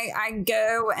 I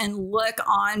go and look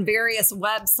on various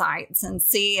websites and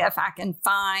see if I can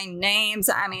find names.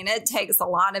 I mean, it takes a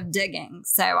lot of digging.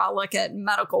 So I'll look at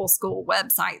medical school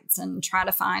websites and try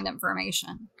to find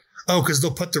information. Oh, because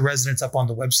they'll put the residents up on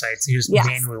the websites and you just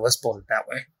manually list build it that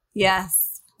way.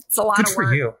 Yes. It's a lot Good of for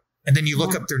work. you. And then you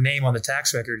look up their name on the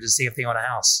tax record to see if they own a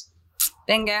house.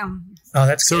 Bingo. Oh,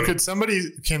 that's so. great.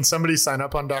 Can somebody sign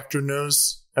up on Dr.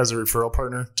 Knows as a referral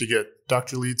partner to get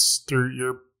doctor leads through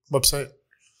your website?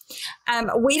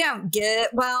 We don't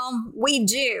we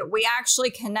do. We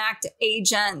actually connect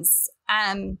agents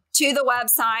to the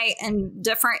website in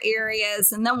different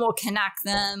areas, and then we'll connect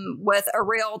them with a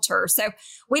realtor. So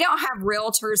we don't have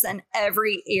realtors in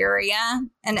every area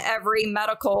and every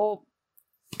medical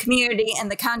community in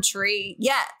the country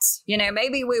yet.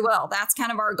 Maybe we will. That's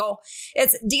kind of our goal.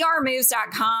 It's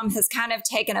drmoves.com has kind of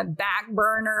taken a back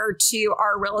burner to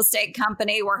our real estate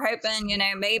company. We're hoping,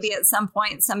 maybe at some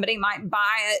point somebody might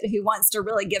buy it who wants to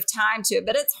really give time to it,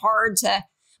 but it's hard to.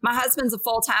 My husband's a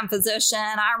full-time physician.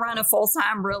 I run a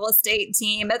full-time real estate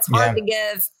team. It's hard to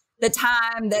give the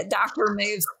time that Dr.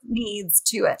 Moves needs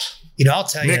to it. I'll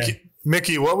tell you.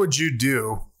 Mickey, what would you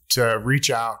do to reach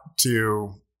out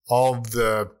to all of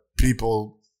the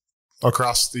people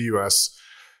across the U.S.?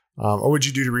 What would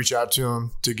you do to reach out to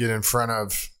them to get in front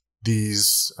of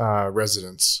these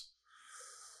residents,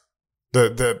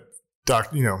 the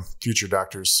future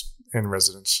doctors and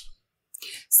residents?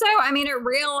 So,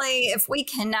 if we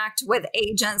connect with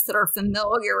agents that are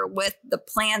familiar with the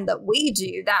plan that we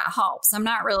do, that helps. I'm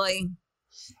not really.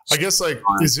 I guess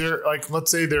is there let's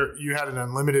say you had an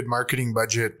unlimited marketing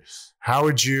budget. How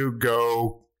would you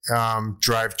go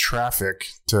drive traffic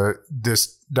to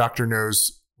this Dr.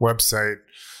 No's website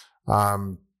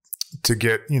to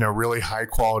get, really high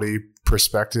quality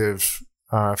prospective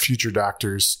future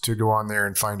doctors to go on there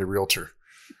and find a realtor?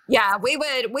 Yeah, we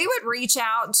would reach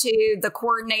out to the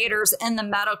coordinators in the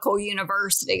medical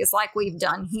universities like we've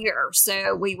done here.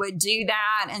 So we would do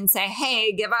that and say,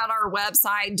 hey, give out our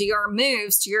website, DR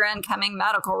Moves, to your incoming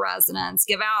medical residents.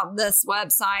 Give out this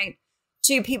website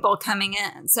to people coming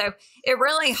in. So it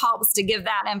really helps to give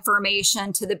that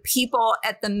information to the people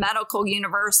at the medical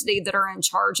university that are in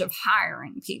charge of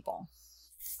hiring people.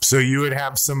 So you would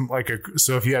have so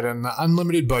if you had an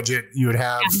unlimited budget, you would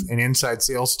have an inside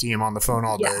sales team on the phone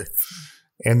all day,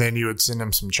 and then you would send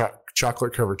them some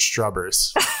chocolate covered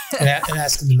strawberries and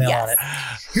ask them to mail on it.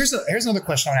 Here's another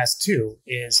question I want to ask too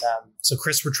is, so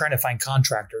Chris, we're trying to find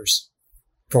contractors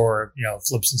for,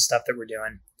 flips and stuff that we're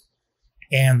doing.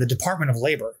 And the Department of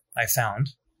Labor, I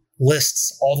found,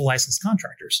 lists all the licensed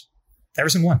contractors.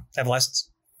 Every single one have a license.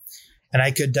 And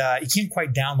I could, you can't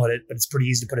quite download it, but it's pretty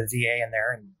easy to put a VA in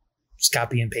there and just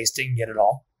copy and paste it and get it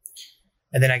all.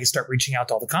 And then I can start reaching out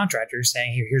to all the contractors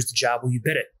saying, here's the job. Will you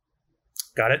bid it?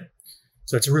 Got it?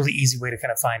 So it's a really easy way to kind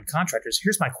of find contractors.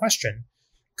 Here's my question.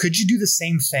 Could you do the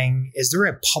same thing? Is there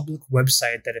a public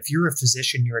website that if you're a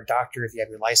physician, you're a doctor, if you have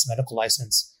your medical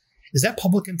license, is that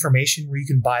public information where you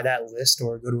can buy that list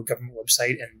or go to a government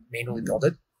website and manually build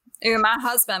it? Ooh, my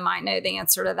husband might know the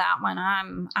answer to that one.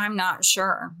 I'm not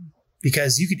sure.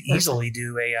 Because you could easily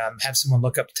do have someone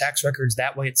look up tax records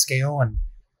that way at scale and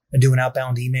do an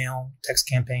outbound email, text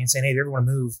campaign saying, hey, if you ever want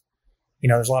to move,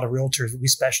 there's a lot of realtors, but we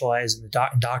specialize in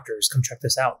in doctors. Come check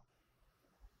this out.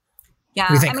 Yeah. What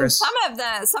do you think, Chris? some of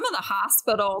the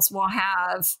hospitals will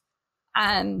have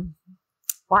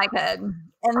like an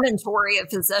inventory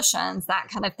of physicians, that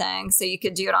kind of thing. So you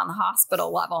could do it on the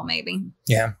hospital level, maybe.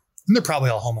 Yeah. And they're probably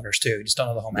all homeowners too. You just don't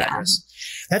know the home address.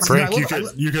 That's Frank.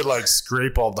 You could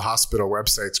scrape all the hospital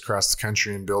websites across the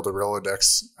country and build a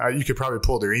Rolodex. You could probably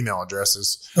pull their email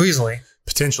addresses. Oh, easily.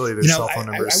 Potentially their cell phone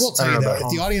numbers. I will tell you though, if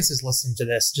the audience is listening to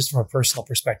this, just from a personal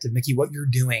perspective, Mickey, what you're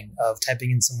doing of typing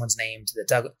in someone's name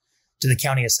to the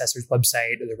county assessor's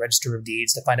website or the register of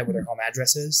deeds to find out where their home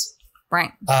address is.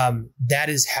 Right. That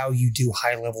is how you do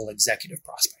high level executive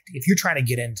prospecting. If you're trying to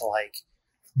get into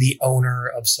the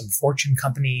owner of some fortune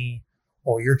company,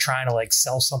 or you're trying to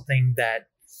sell something that,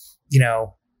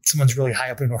 someone's really high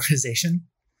up in an organization,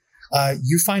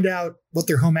 you find out what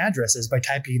their home address is by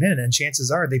typing it in. And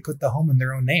chances are they put the home in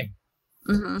their own name.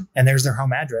 Mm-hmm. And there's their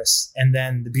home address. And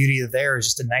then the beauty of there is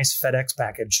just a nice FedEx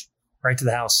package right to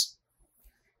the house.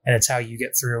 And it's how you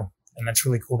get through. And that's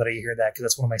really cool that I hear that, because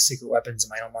that's one of my secret weapons in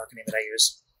my own marketing that I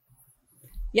use.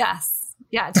 Yes.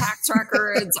 Yeah. Tax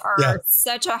records are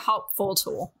such a helpful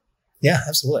tool. Yeah,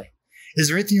 absolutely. Is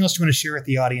there anything else you want to share with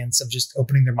the audience of just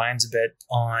opening their minds a bit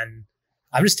on,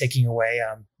 I'm just taking away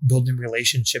building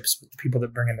relationships with the people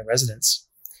that bring in the residents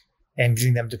and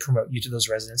getting them to promote you to those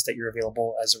residents that you're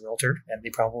available as a realtor and they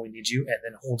probably need you, and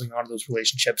then holding on to those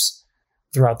relationships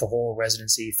throughout the whole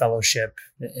residency, fellowship,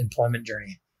 employment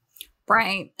journey.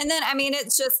 Right. And then,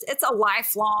 it's a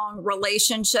lifelong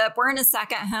relationship. We're in a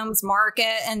second homes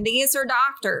market and these are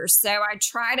doctors. So I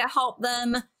try to help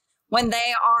them when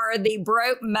they are the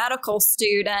broke medical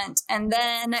student. And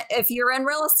then if you're in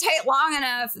real estate long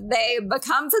enough, they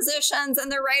become physicians and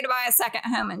they're ready to buy a second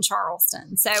home in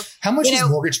Charleston. So how much is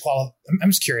mortgage I'm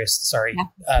just curious. Sorry.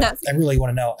 Yeah. I really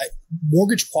want to know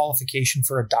mortgage qualification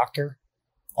for a doctor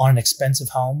on an expensive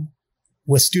home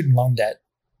with student loan debt.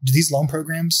 do these loan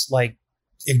programs like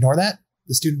ignore that,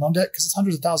 the student loan debt? Because it's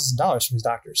hundreds of thousands of dollars from these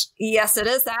doctors. Yes, it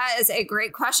is. That is a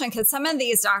great question, because some of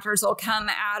these doctors will come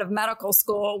out of medical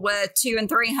school with $200,000 and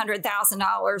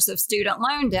 $300,000 of student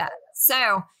loan debt.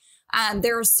 So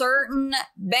there are certain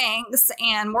banks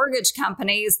and mortgage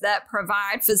companies that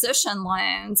provide physician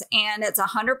loans, and it's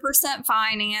 100%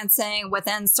 financing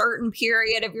within certain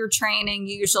period of your training,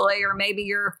 usually, or maybe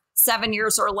you're 7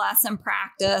 years or less in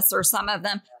practice, or some of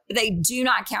them. They do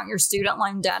not count your student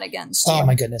loan debt against you. Oh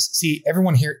my goodness. See,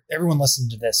 everyone listening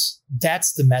to this.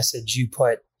 That's the message you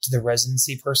put to the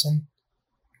residency person,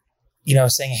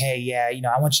 saying, hey, yeah,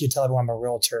 I want you to tell everyone I'm a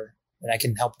realtor and I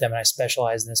can help them and I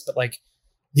specialize in this. But like,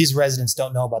 these residents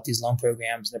don't know about these loan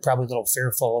programs. They're probably a little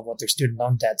fearful of what their student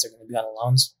loan debts are going to be on the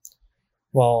loans.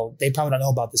 Well, they probably don't know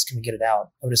about this. Can we get it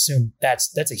out? I would assume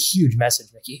that's a huge message,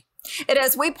 Mickey. It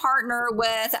is. We partner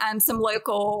with some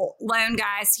local loan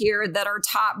guys here that are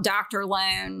top doctor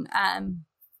loan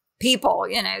people.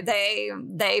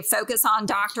 They focus on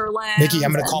doctor loans. Mickey,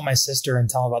 I'm going to call my sister and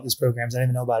tell her about these programs. I didn't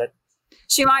even know about it.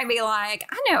 She might be like,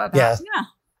 I know about it. Yeah,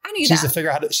 I knew that. She needs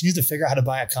to figure out how to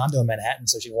buy a condo in Manhattan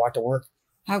so she can walk to work.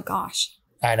 Oh, gosh.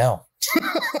 I know.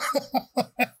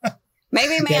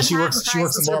 Maybe Manhattan. Yeah, she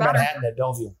works in Lower Manhattan at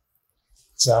Bellevue.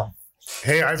 So...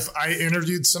 Hey, I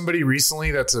interviewed somebody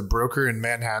recently that's a broker in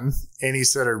Manhattan, and he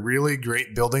said a really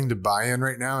great building to buy in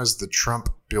right now is the Trump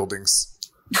buildings.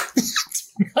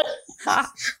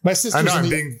 My sister's I know,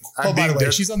 by the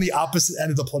way, she's on the opposite end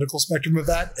of the political spectrum of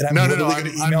that, and I'm going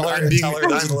to email her and tell her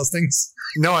those listings.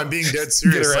 No, I'm being dead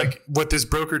serious. Like what this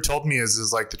broker told me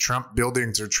is like the Trump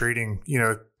buildings are trading,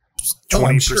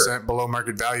 20% below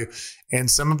market value. And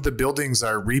some of the buildings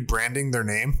are rebranding their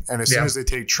name. And as soon as they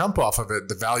take Trump off of it,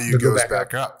 the value goes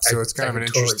back up. So it's kind of an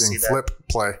interesting flip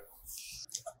play.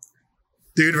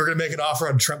 Dude, we're going to make an offer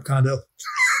on Trump condo.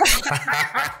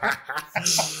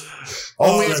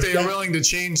 Only if they are willing to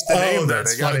change the name.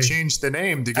 They got to change the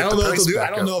name to get the price back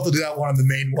up. I don't know if they'll do that one on the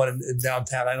main one in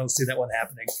downtown. I don't see that one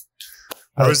happening.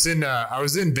 I was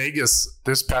in Vegas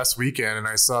this past weekend and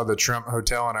I saw the Trump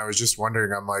hotel and I was just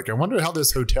wondering, I wonder how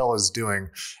this hotel is doing.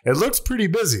 It looks pretty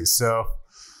busy. So,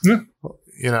 So,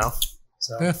 yeah.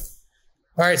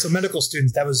 All right. So medical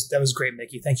students, that was great,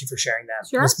 Mickey. Thank you for sharing that.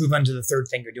 Sure. Let's move on to the third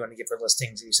thing you're doing to get for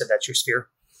listings. And you said that's your sphere.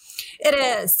 It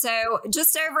is. So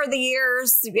just over the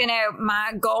years,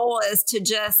 my goal is to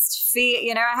just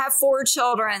feed, I have 4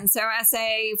 children. So I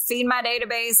say, feed my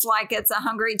database like it's a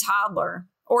hungry toddler.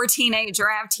 Or teenager.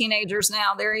 I have teenagers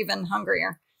now. They're even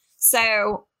hungrier.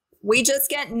 So we just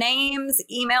get names,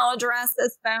 email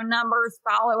addresses, phone numbers,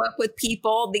 follow up with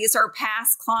people. These are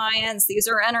past clients. These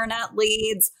are internet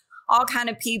leads, all kind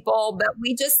of people. But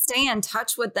we just stay in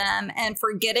touch with them. And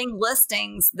for getting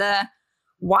listings, the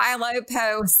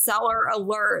YLOPO seller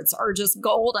alerts are just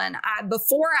golden.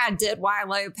 Before I did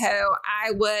YLOPO,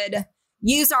 I would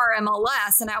use our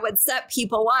MLS and I would set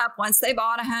people up. Once they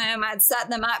bought a home, I'd set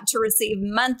them up to receive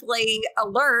monthly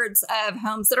alerts of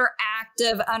homes that are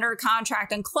active, under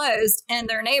contract, and closed in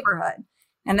their neighborhood.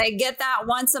 And they get that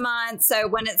once a month. So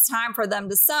when it's time for them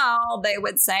to sell, they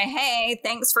would say, hey,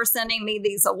 thanks for sending me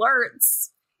these alerts,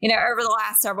 over the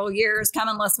last several years, come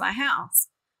and list my house.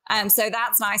 So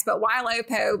that's nice. But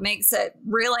YLOPO makes it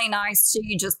really nice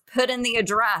to just put in the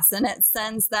address and it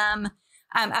sends them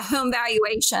a home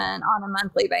valuation on a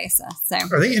monthly basis. So,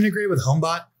 are they integrated with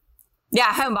HomeBot? Yeah,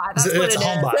 HomeBot. That's what it is.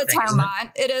 It's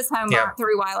HomeBot. It is HomeBot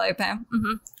through YLOPO.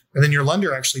 Mm-hmm. And then your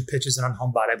lender actually pitches in on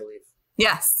HomeBot, I believe.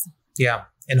 Yes. Yeah,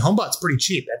 and HomeBot's pretty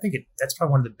cheap. I think that's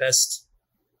probably one of the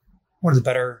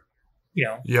better,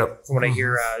 from what I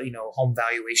hear, home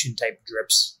valuation type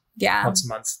drips. Yeah. Once a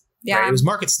month. Yeah. Right? It was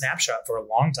Market Snapshot for a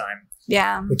long time.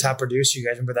 Yeah. The Top Producer. You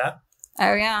guys remember that?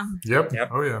 Oh yeah. Yep.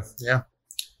 Oh yeah. Yeah.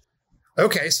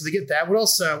 Okay, so to get that, what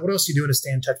else are you doing to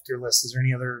stay in touch with your list? Is there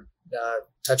any other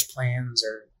touch plans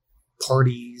or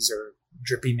parties or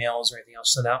drip emails or anything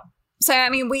else sent out? So,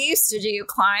 we used to do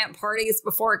client parties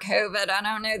before COVID. I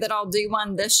don't know that I'll do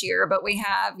one this year, but we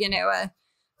have, a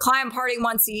client party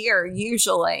once a year,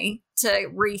 usually, to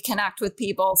reconnect with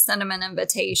people, send them an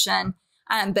invitation.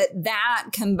 But that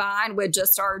combined with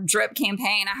just our drip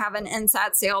campaign, I have an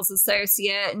inside sales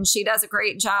associate and she does a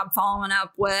great job following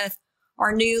up with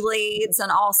our new leads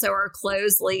and also our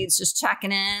closed leads, just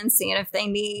checking in, seeing if they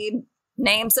need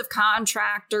names of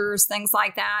contractors, things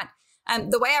like that.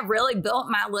 The way I've really built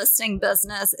my listing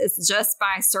business is just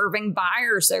by serving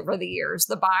buyers over the years.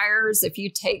 The buyers, if you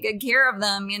take good care of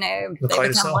them, they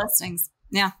become listings.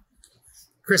 Yeah.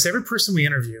 Chris, every person we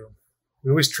interview, we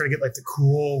always try to get like the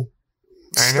cool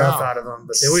stuff out of them,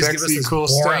 but they always give us this cool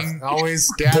boring stuff.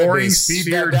 Always boring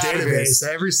sphere database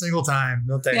every single time,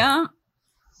 don't they? Yeah.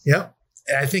 Yep.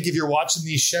 And I think if you're watching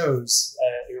these shows,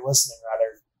 you're listening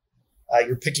rather,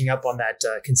 you're picking up on that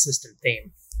consistent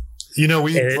theme. You know,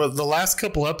 for the last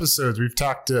couple episodes, we've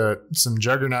talked to some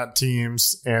juggernaut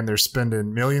teams, and they're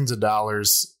spending millions of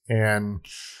dollars. And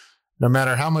no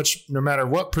matter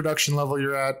what production level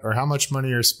you're at or how much money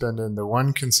you're spending, the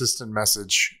one consistent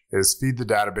message is feed the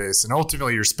database. And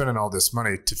ultimately, you're spending all this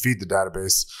money to feed the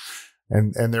database.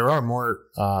 And there are more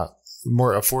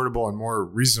affordable and more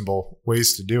reasonable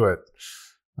ways to do it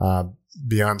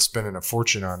beyond spending a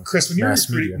fortune on Chris, when mass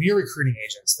media. you're recruiting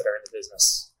agents that are in the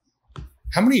business,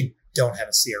 how many don't have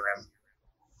a CRM?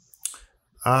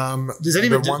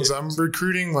 The ones I'm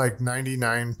recruiting, like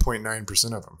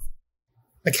 99.9% of them.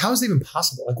 Like, how is that even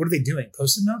possible? Like, what are they doing?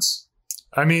 Post-it notes?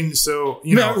 I mean, so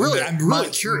I'm really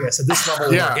curious at this level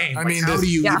of the game. I mean, how do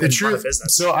you even run a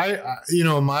business? So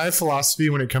my philosophy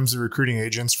when it comes to recruiting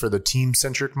agents for the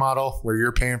team-centric model, where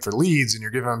you're paying for leads and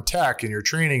you're giving them tech and you're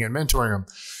training and mentoring them,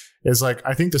 is like,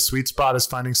 I think the sweet spot is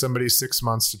finding somebody 6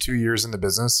 months to 2 years in the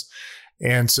business.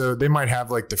 And so they might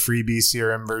have like the freebie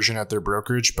CRM version at their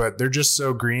brokerage, but they're just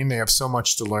so green. They have so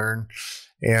much to learn.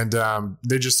 And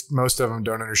most of them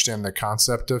don't understand the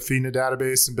concept of feeding a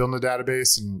database and building a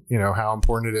database and, how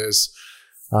important it is.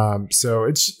 So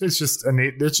it's just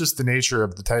the nature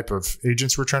of the type of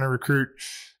agents we're trying to recruit.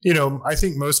 I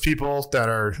think most people that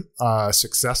are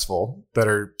successful, that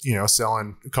are,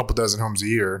 selling a couple dozen homes a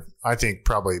year, I think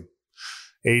probably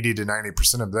 80 to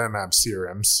 90% of them have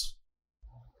CRMs.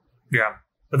 Yeah.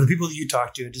 But the people that you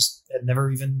talk to just had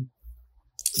never even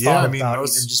thought about even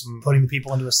just putting the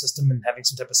people into a system and having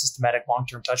some type of systematic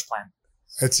long-term touch plan.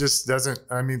 It just doesn't,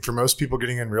 for most people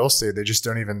getting in real estate, they just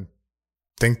don't even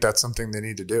think that's something they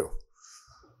need to do.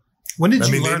 When did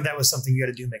you learn that was something you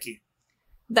had to do, Mickey?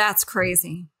 That's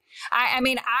crazy. I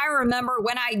remember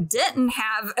when I didn't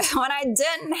have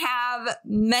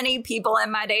many people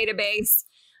in my database.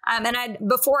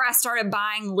 Before I started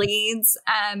buying leads,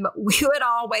 we would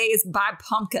always buy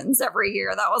pumpkins every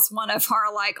year. That was one of our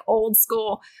old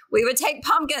school. We would take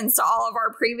pumpkins to all of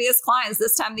our previous clients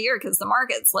this time of the year because the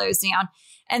market slows down.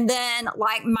 And then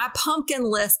my pumpkin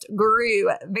list grew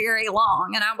very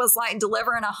long, and I was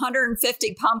delivering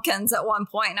 150 pumpkins at one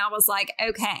point. And I was like,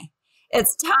 okay,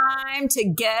 it's time to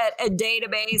get a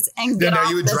database and get off.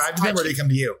 You would drive to them, or did they come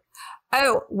to you?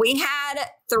 Oh, we had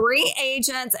 3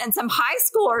 agents and some high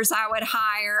schoolers I would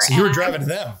hire. So you were driving to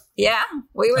them? Yeah.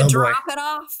 We would drop it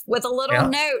off with a little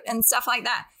note and stuff like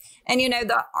that. And,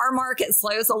 our market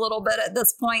slows a little bit at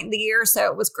this point in the year. So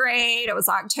it was great. It was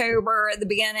October at the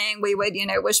beginning. We would,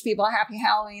 wish people a happy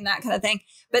Halloween, that kind of thing.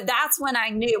 But that's when I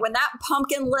knew, when that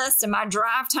pumpkin list and my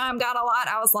drive time got a lot,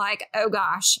 I was like, oh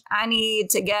gosh, I need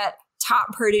to get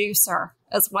top producer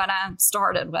is what I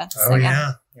started with. Oh, so,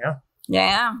 yeah.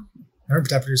 Yeah. I remember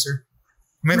top producer.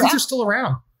 I think they're still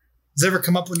around. Does it ever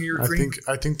come up when you're recruiting?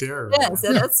 I think they are. Yes,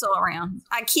 it is still around.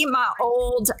 I keep my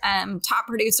old top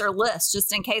producer list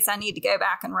just in case I need to go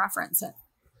back and reference it.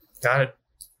 Got it.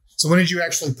 So when did you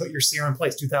actually put your CRM in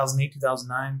place? 2008,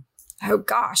 2009? Oh,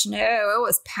 gosh, no. It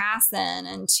was past then.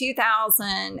 In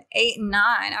 2008 and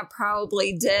 9,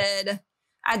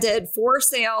 I did 4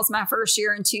 sales my first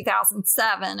year in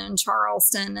 2007 in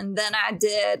Charleston. And then I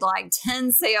did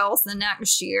 10 sales the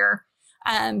next year.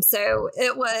 So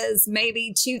it was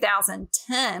maybe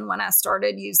 2010 when I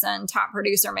started using Top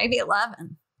Producer, maybe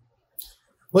 11.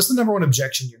 What's the number one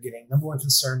objection you're getting? Number one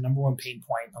concern, number one pain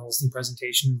point on listing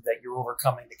presentation that you're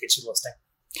overcoming to get you listing?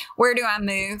 Where do I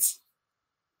move?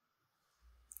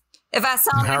 If I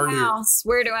sell my house,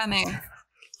 where do I move?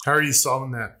 How are you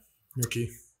solving that,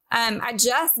 Mickey? I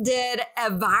just did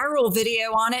a viral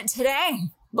video on it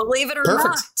today, believe it or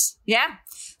not. Yeah.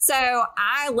 So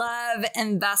I love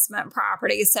investment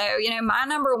property. So, my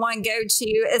number one go-to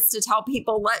is to tell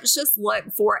people, let's just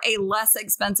look for a less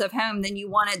expensive home than you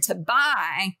wanted to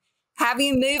buy. Have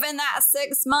you move in that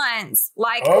 6 months?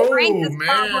 Frank is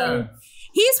probably,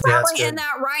 he's probably in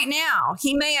that right now.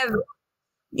 He may have.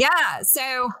 Yeah.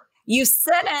 So you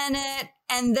sit in it,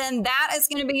 and then that is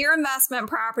going to be your investment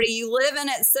property. You live in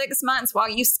it 6 months while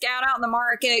you scout out the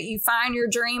market. You find your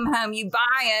dream home, you buy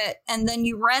it, and then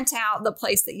you rent out the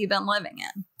place that you've been living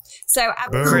in. So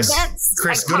Chris,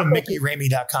 go to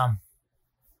MickeyRamey.com.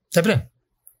 Type it in.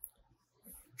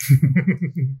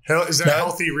 Is that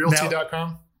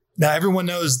healthyrealty.com? Now everyone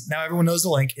knows the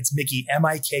link. It's Mickey,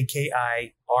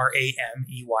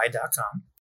 MickeyRamey.com.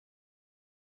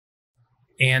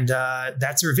 And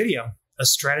that's her video. A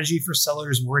strategy for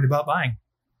sellers worried about buying.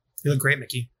 You look great,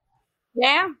 Mickey.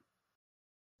 Yeah.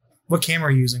 What camera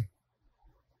are you using?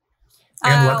 Are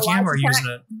you on the webcam or are you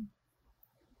using it?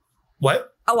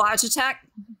 What? A Logitech.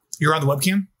 You're on the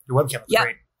webcam? Your webcam looks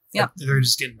great. Yep. They're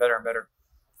just getting better and better.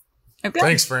 Okay.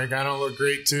 Thanks, Frank. I don't look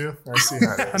great too. I see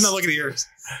how it is. I'm not looking at yours.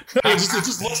 It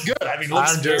just looks good. I mean, it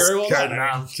looks I'm just very well done. kidding.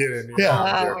 I'm kidding. Yeah.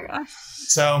 Oh my gosh.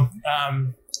 So,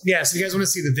 so you guys want to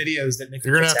see the videos that Nikki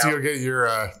You're gonna puts have to out. go get your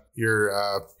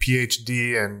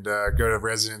PhD and go to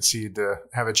residency to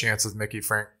have a chance with Mickey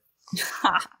Frank.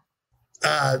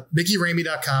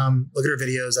 MickeyRamey.com. Look at her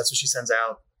videos. That's what she sends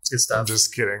out. It's good stuff. I'm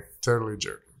just kidding. Totally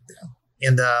joking.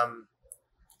 And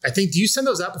I think, do you send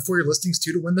those out before your listings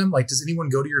too to win them? Like, does anyone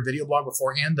go to your video blog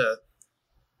beforehand to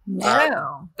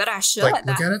No, but I should. look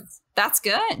at it? That's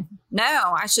good.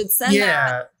 No, I should send that.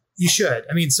 Yeah, you should.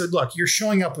 I mean, so look, you're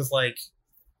showing up with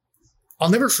I'll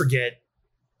never forget.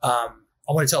 I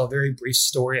want to tell a very brief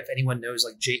story. If anyone knows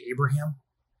Jay Abraham,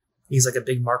 he's a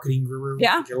big marketing guru.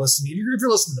 Yeah. If you're listening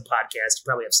to the podcast, you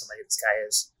probably have some idea who this guy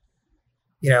is.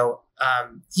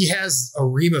 He has a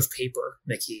ream of paper,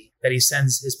 Mickey, that he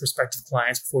sends his prospective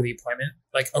clients before the appointment,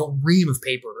 a ream of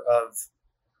paper of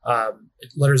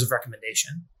letters of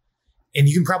recommendation. And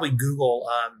you can probably Google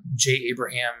Jay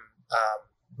Abraham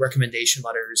recommendation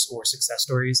letters or success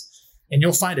stories, and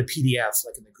you'll find a PDF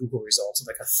in the Google results of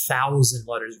 1,000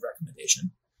 letters of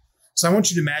recommendation. So I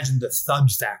want you to imagine the thud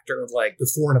factor of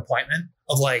before an appointment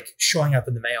of showing up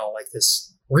in the mail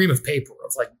this ream of paper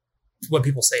of what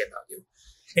people say about you.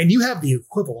 And you have the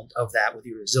equivalent of that with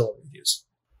your Zillow reviews.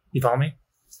 You follow me?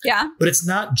 Yeah. But it's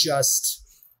not just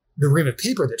the ream of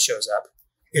paper that shows up.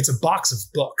 It's a box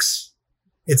of books.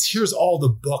 Here's all the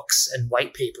books and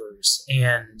white papers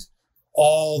and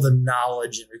all the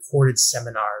knowledge and recorded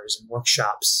seminars and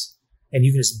workshops. And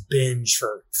you can just binge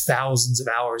for thousands of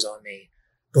hours on me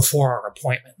before our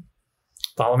appointment.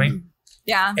 Follow me?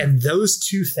 Yeah. And those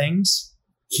two things,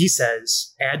 he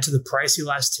says, add to the price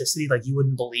elasticity you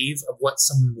wouldn't believe of what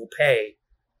someone will pay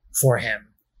for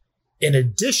him, in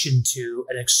addition to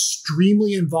an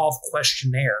extremely involved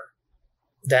questionnaire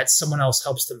that someone else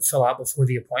helps them fill out before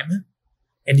the appointment.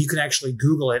 And you can actually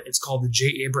Google it. It's called the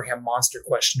Jay Abraham Monster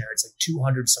Questionnaire. It's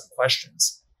 200 some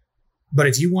questions. But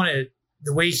if you want to,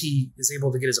 the way he is able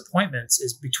to get his appointments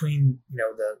is between,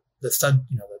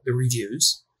 the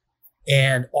reviews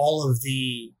and all of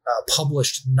the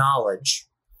published knowledge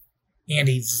and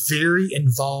a very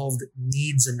involved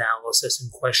needs analysis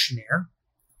and questionnaire.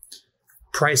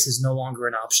 Price is no longer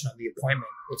an option on the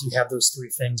appointment if you have those three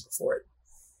things before it.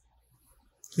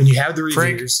 When you have the reviews.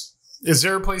 Frank, is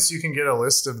there a place you can get a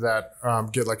list of that,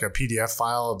 get a PDF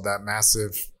file of that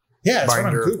massive it's right on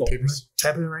binder Google. of papers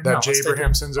Type it in right now. that Jay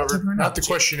Abraham sends over? Right Not the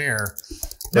questionnaire.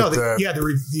 No, but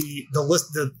the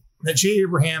list, the Jay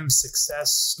Abraham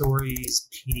Success Stories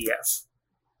PDF.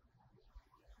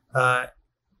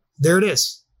 There it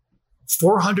is.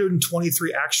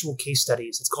 423 actual case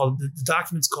studies. It's called, the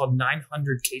document's called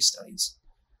 900 Case Studies.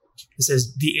 It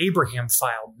says the Abraham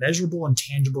File, measurable and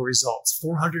tangible results,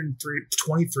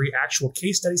 423 actual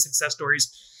case studies, success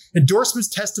stories, endorsements,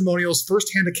 testimonials,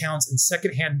 firsthand accounts, and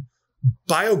secondhand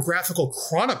biographical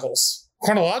chronologicals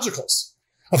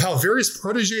of how various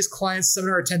proteges, clients,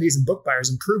 seminar attendees, and book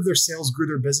buyers improved their sales, grew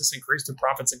their business, increased their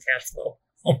profits and cash flow.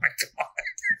 Oh my God.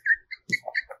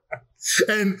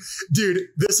 And dude,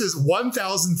 this is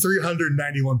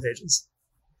 1,391 pages.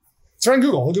 It's right on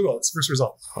Google. We'll Google it. It's the first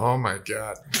result. Oh my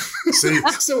God. See,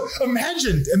 So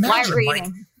imagine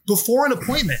before an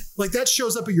appointment, that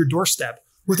shows up at your doorstep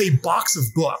with a box of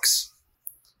books,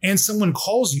 and someone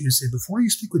calls you and say, before you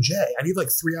speak with Jay, I need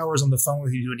 3 hours on the phone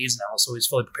with you to do a needs analysis so he's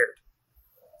fully prepared.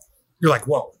 You're like,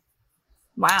 whoa.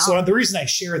 Wow. So the reason I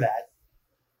share that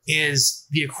is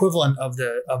the equivalent of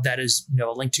that is,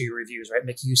 a link to your reviews, right?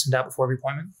 Mickey, you send out before every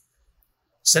appointment.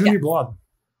 Send them your blog.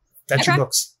 That's your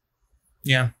books.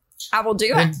 Yeah. I will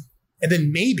do it. And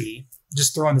then maybe,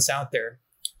 just throwing this out there,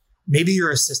 maybe your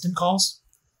assistant calls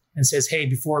and says, hey,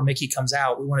 before Mickey comes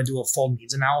out, we want to do a full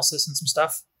needs analysis and some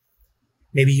stuff.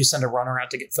 Maybe you send a runner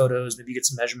out to get photos, maybe get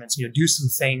some measurements, do some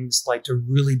things to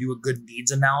really do a good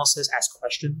needs analysis, ask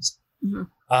questions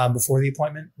before the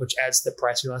appointment, which adds to the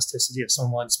price elasticity of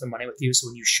someone wanting to spend money with you. So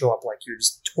when you show up, you're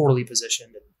just totally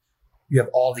positioned and you have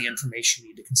all the information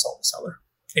you need to consult the seller.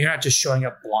 And you're not just showing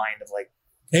up blind of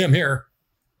hey, I'm here.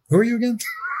 Who are you again?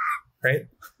 Right?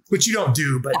 Which you don't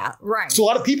do, but right. So a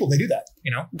lot of people, they do that,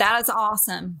 That is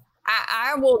awesome.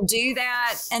 I will do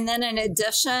that. And then in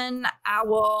addition, I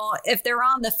will, if they're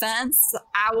on the fence,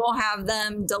 I will have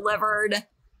them delivered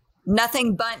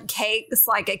nothing but cakes,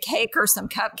 like a cake or some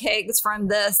cupcakes from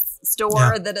this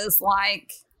store that is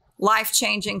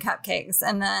life-changing cupcakes.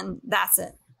 And then that's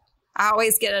it. I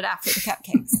always get it after the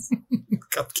cupcakes.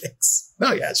 Cupcakes.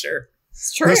 Oh, yeah, sure.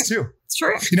 It's true. Those too. It's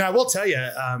true. I will tell you,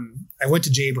 I went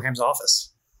to Jay Abraham's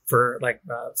office for a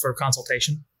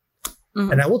consultation.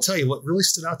 Mm-hmm. And I will tell you what really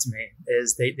stood out to me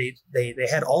is they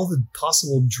had all the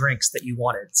possible drinks that you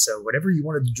wanted. So whatever you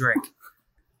wanted to drink,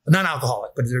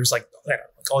 non-alcoholic, but there was like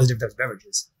all these different types of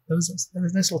beverages. That was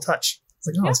a nice little touch. It's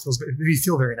like, this feels good. It made me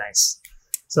feel very nice.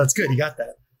 So that's good. You got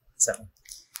that. So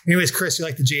anyways, Chris, you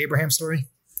like the Jay Abraham story?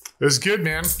 It was good,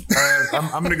 man.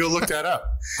 I'm going to go look that up.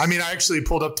 I mean, I actually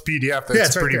pulled up the PDF.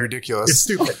 That's pretty ridiculous. It's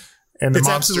stupid. And the it's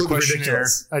monster questionnaire,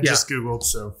 ridiculous. I just Googled.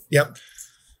 So yep.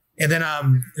 And then,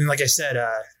 and like I said,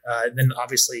 then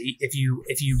obviously, if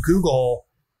you Google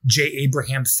Jay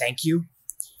Abraham, thank you.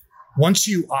 Once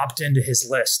you opt into his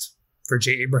list for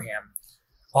Jay Abraham,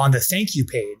 on the thank you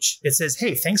page, it says,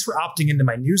 "Hey, thanks for opting into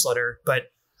my newsletter, but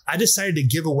I decided to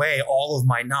give away all of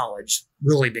my knowledge,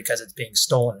 really because it's being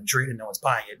stolen and traded and no one's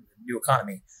buying it in the new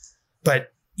economy.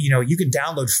 But, you can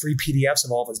download free PDFs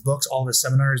of all of his books, all of his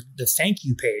seminars, the thank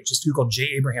you page, just Google Jay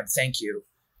Abraham, thank you.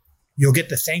 You'll get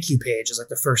the thank you page as like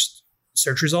the first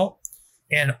search result.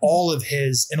 And all of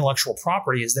his intellectual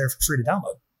property is there for free to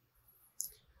download.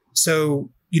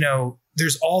 So,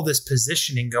 there's all this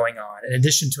positioning going on in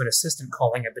addition to an assistant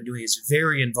calling up and doing these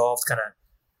very involved kind of,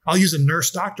 I'll use a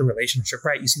nurse-doctor relationship,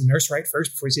 right? You see the nurse right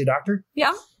first before you see a doctor?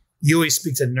 Yeah. You always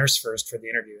speak to the nurse first for the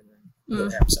interview and then go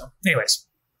to him. So anyways,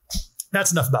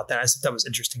 that's enough about that. I thought that was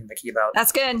interesting, Mickey, about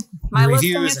that's good. My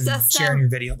listing reviews and assistant, sharing your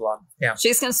video blog. Yeah.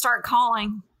 She's going to start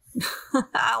calling.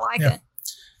 I like it.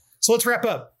 So let's wrap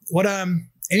up. What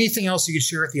anything else you could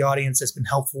share with the audience that's been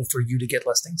helpful for you to get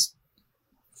listings?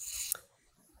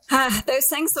 Those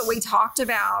things that we talked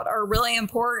about are really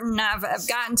important. I've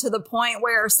gotten to the point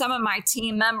where some of my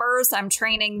team members, I'm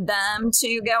training them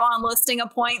to go on listing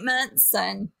appointments.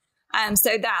 And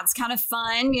so that's kind of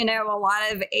fun. A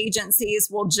lot of agencies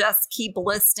will just keep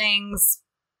listings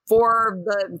for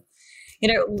the,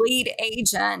 lead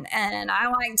agent. And I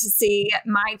like to see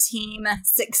my team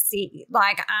succeed.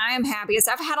 Like I'm happiest.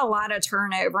 I've had a lot of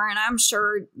turnover and I'm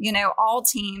sure, all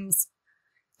teams,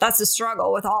 that's a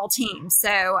struggle with all teams.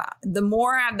 So the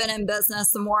more I've been in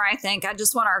business, the more I think I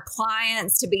just want our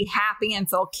clients to be happy and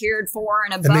feel cared for.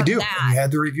 And above and they do. that, and you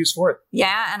had the reviews for it.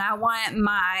 Yeah. And I want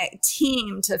my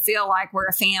team to feel like we're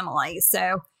a family.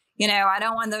 So, I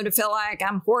don't want them to feel like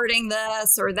I'm hoarding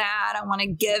this or that. I want to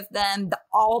give them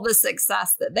all the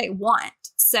success that they want.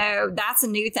 So that's a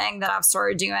new thing that I've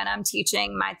started doing. I'm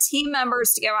teaching my team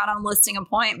members to go out on listing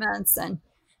appointments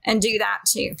and do that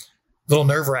too. A little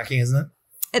nerve-wracking, isn't it?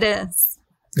 It is.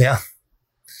 Yeah.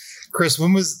 Chris,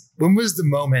 when was the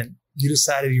moment you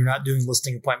decided you're not doing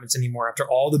listing appointments anymore after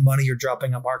all the money you're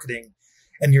dropping on marketing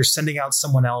and you're sending out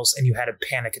someone else and you had a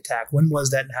panic attack? When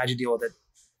was that and how'd you deal with it?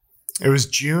 It was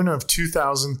June of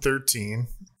 2013.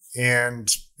 And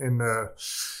in the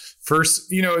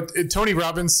first, Tony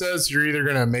Robbins says you're either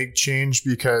going to make change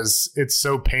because it's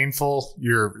so painful,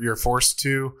 you're forced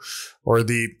to, or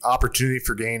the opportunity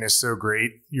for gain is so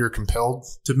great, you're compelled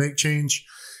to make change.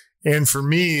 And for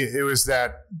me, it was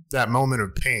that moment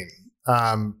of pain.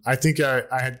 I think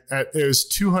it was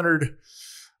 200.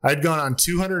 I'd gone on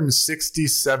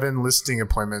 267 listing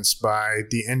appointments by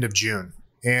the end of June.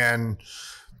 And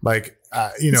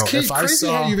if I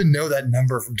saw, how you even know that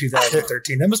number from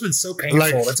 2013, that must have been so painful.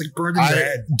 That's like burned in your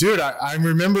head. Dude, I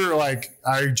remember I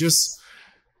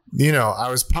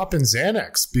was popping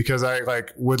Xanax because I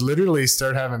would literally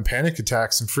start having panic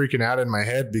attacks and freaking out in my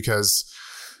head because,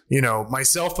 my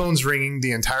cell phone's ringing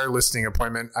the entire listing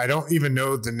appointment. I don't even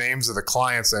know the names of the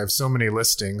clients. I have so many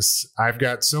listings. I've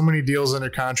got so many deals under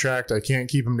contract. I can't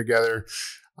keep them together.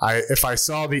 If I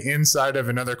saw the inside of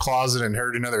another closet and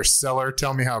heard another seller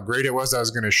tell me how great it was, I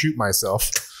was going to shoot myself.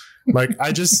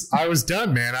 I was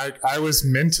done, man. I was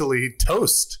mentally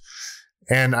toast.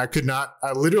 And I could not,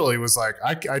 I literally was like,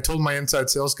 I told my inside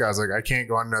sales guys, I can't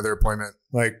go on another appointment.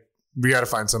 We got to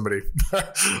find somebody.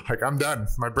 I'm done.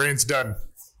 My brain's done.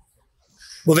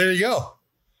 Well, there you go.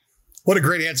 What a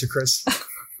great answer, Chris.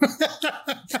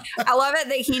 I love it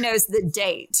that he knows the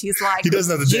date. He's like, he does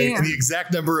know the date and the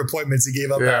exact number of appointments he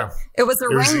gave up. Yeah. It was a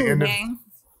rain day.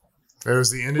 It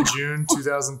was the end of June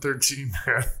 2013.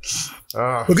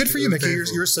 Well, good for you, Mickey.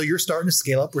 You're starting to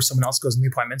scale up where someone else goes in the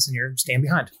appointments and you're staying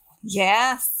behind.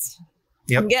 Yes.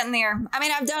 Yep. I'm getting there. I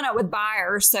mean, I've done it with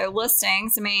buyers, so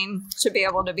listings, should be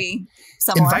able to be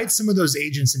similar. Invite some of those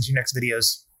agents into your next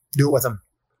videos. Do it with them.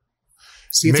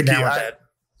 See if Mickey, they're down with that.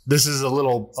 This is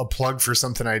a plug for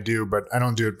something I do, but I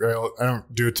don't do it. I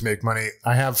don't do it to make money.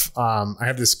 I have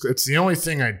this. It's the only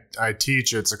thing I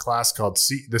teach. It's a class called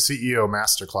the CEO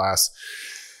Masterclass,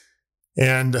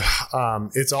 and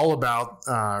it's all about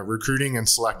recruiting and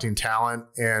selecting talent,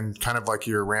 and kind of like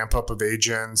your ramp up of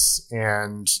agents,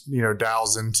 and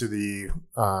dials into the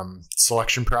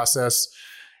selection process.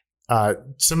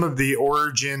 some of the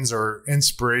origins or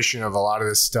inspiration of a lot of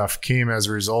this stuff came as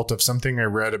a result of something I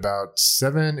read about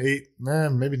 7, 8,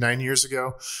 maybe 9 years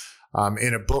ago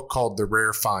in a book called The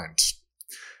Rare Find.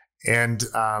 And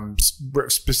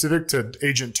specific to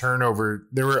agent turnover,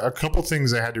 there were a couple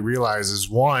things I had to realize is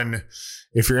one,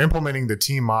 if you're implementing the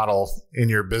team model in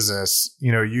your business,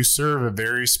 you serve a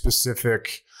very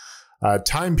specific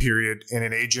time period in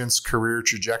an agent's career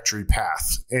trajectory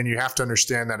path. And you have to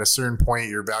understand that at a certain point,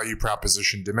 your value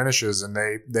proposition diminishes and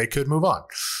they could move on,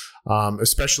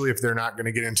 especially if they're not going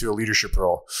to get into a leadership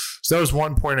role. So that was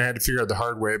one point I had to figure out the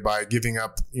hard way by giving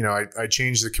up. I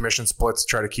changed the commission splits to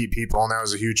try to keep people, and that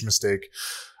was a huge mistake.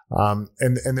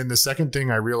 And then the second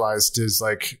thing I realized is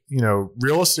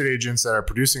real estate agents that are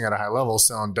producing at a high level,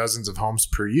 selling dozens of homes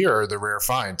per year, are the rare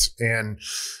find. And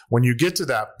when you get to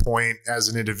that point as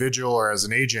an individual or as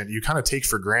an agent, you kind of take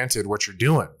for granted what you're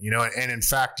doing, and in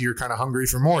fact, you're kind of hungry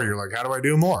for more. You're like, how do I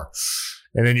do more?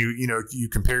 And then you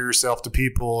compare yourself to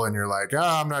people and you're like,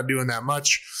 I'm not doing that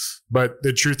much. But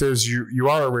the truth is you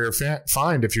are a rare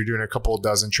find if you're doing a couple of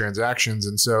dozen transactions.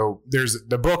 And so there's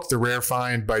the book, The Rare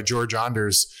Find by George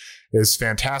Anders, is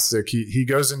fantastic. He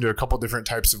goes into a couple different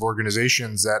types of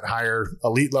organizations that hire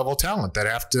elite level talent that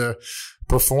have to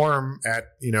perform at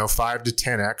 5 to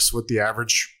 10x what the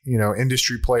average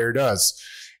industry player does.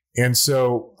 And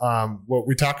so what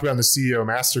we talked about in the CEO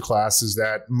Masterclass is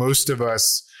that most of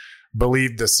us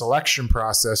believe the selection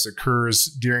process occurs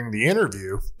during the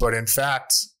interview, but in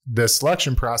fact, the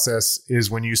selection process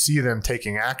is when you see them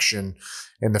taking action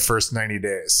in the first 90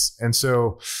 days. And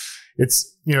so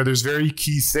it's, there's very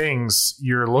key things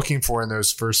you're looking for in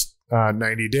those first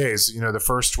 90 days. The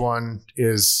first one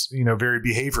is, very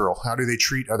behavioral. How do they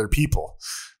treat other people?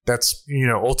 That's,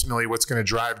 ultimately what's going to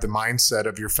drive the mindset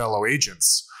of your fellow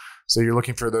agents. So you're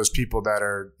looking for those people that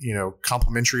are,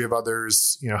 complimentary of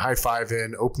others,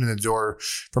 high-fiving, opening the door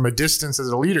from a distance. As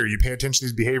a leader, you pay attention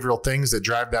to these behavioral things that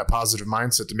drive that positive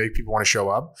mindset to make people want to show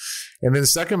up. And then the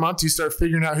second month, you start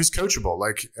figuring out who's coachable.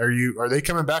 Like, are they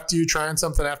coming back to you trying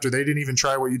something after they didn't even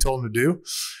try what you told them to do?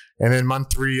 And then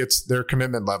month 3, it's their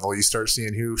commitment level. You start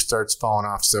seeing who starts falling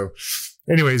off. So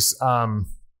anyways, the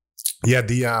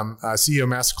CEO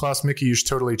Masterclass, Mickey, you should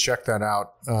totally check that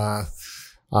out.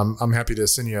 I'm happy to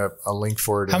send you a link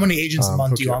for it. How many agents a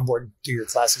month do you onboard through your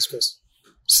classes, Chris?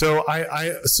 So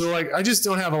I just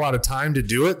don't have a lot of time to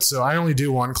do it. So I only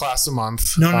do one class a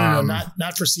month. No,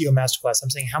 not for CEO Masterclass. I'm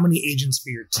saying how many agents for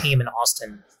your team in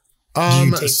Austin do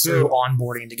you take through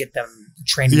onboarding to get them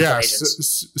trained as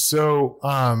agents? So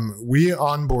we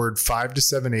onboard 5 to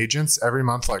 7 agents every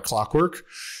month like clockwork.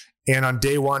 And on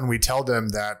day 1, we tell them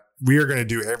that we are going to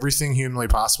do everything humanly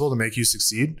possible to make you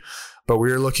succeed. But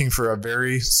we are looking for a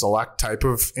very select type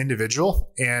of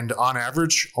individual. And on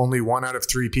average, only 1 out of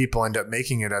 3 people end up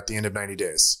making it at the end of 90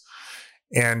 days.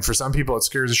 And for some people, it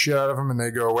scares the shit out of them and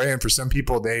they go away. And for some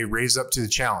people, they raise up to the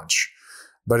challenge.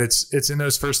 But it's in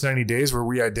those first 90 days where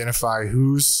we identify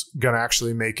who's going to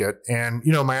actually make it. And,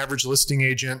 my average listing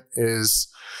agent is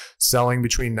selling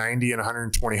between 90 and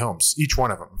 120 homes, each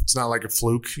one of them. It's not like a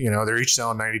fluke. They're each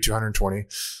selling 90 to 120.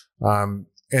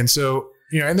 And so,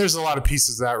 and there's a lot of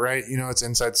pieces of that, right? It's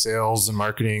inside sales and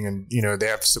marketing and, they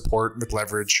have support with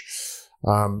leverage.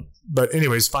 But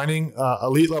anyways, finding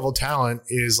elite level talent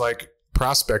is like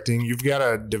prospecting. You've got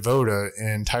to devote an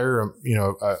entire,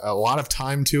 a lot of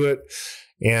time to it.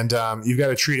 And you've got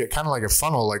to treat it kind of like a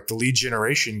funnel, like the lead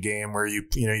generation game where you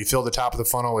fill the top of the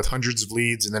funnel with hundreds of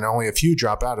leads and then only a few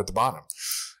drop out at the bottom.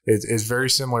 It's very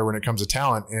similar when it comes to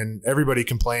talent. And everybody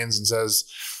complains and says,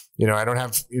 I don't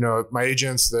have, my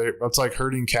agents, it's like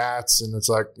herding cats. And it's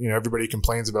like, everybody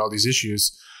complains about all these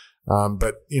issues.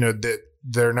 But that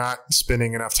they're not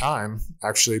spending enough time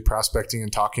actually prospecting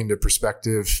and talking to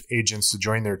prospective agents to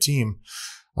join their team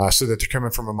so that they're coming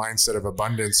from a mindset of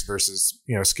abundance versus,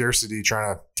 scarcity,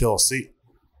 trying to fill a seat.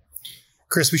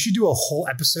 Chris, we should do a whole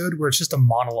episode where it's just a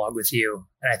monologue with you.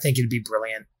 And I think it'd be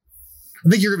brilliant. I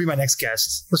think you're going to be my next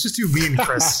guest. Let's just do me and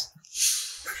Chris.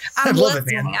 I'm love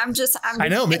listening. it, man. I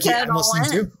know, Mickey. I'm listening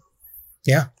too.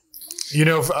 Yeah.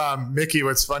 Mickey,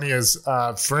 what's funny is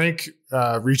Frank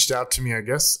reached out to me, I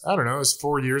guess, I don't know, it was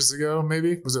 4 years ago,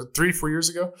 maybe. Was it 3-4 years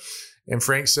ago? And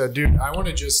Frank said, dude, I want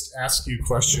to just ask you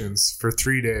questions for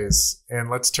 3 days and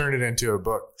let's turn it into a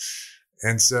book.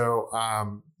 And so,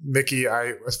 Mickey,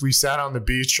 we sat on the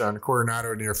beach on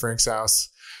Coronado near Frank's house,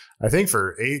 I think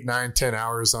for 8, 9, 10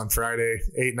 hours on Friday,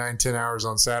 8, 9, 10 hours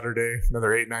on Saturday,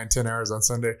 another 8, 9, 10 hours on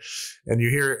Sunday. And you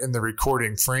hear in the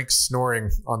recording, Frank snoring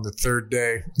on the 3rd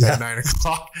day at 9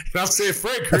 o'clock. And I'll say,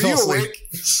 Frank, are you awake?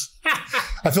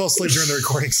 I fell asleep during the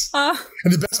recordings.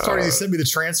 And the best part is he sent me the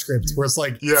transcript where it's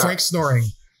like Frank snoring,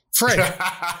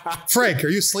 Frank, are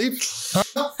you asleep? Huh?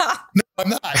 No, I'm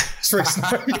not. Sorry.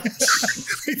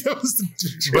 That was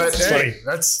but hey,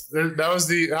 that was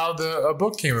how the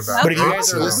book came about. But if you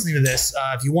guys are listening to this,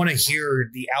 if you want to hear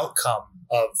the outcome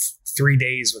of 3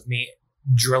 days with me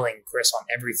drilling Chris on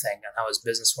everything and how his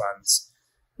business runs,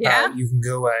 you can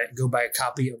go buy a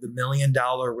copy of the $1 Million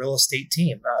Real Estate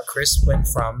Team. Chris went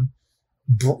from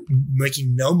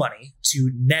making no money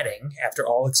to netting after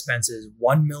all expenses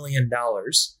 $1 million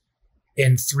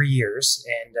in 3 years,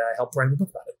 and helped write a book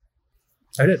about it.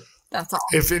 I did. That's all.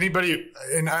 If anybody,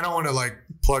 and I don't want to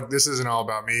plug, this isn't all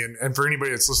about me. And for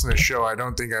anybody that's listening to the show, I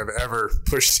don't think I've ever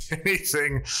pushed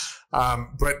anything.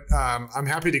 But I'm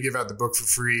happy to give out the book for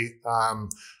free.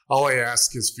 All I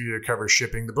ask is for you to cover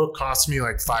shipping. The book costs me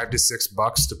like $5 to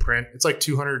 $6 to print. It's like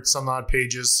 200 some odd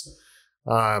pages.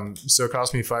 So it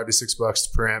cost me $5 to $6 to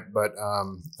print, but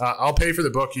I'll pay for the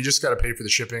book. You just got to pay for the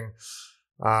shipping.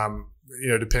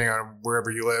 Depending on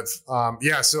wherever you live.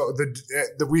 So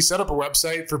we set up a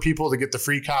website for people to get the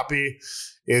free copy.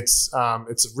 It's a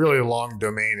really long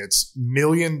domain. It's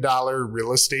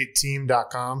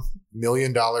 $1,000,000realestateteam.com,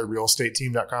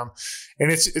 $1,000,000realestateteam.com.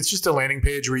 And it's just a landing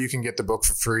page where you can get the book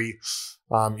for free.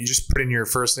 You just put in your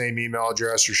first name, email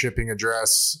address, your shipping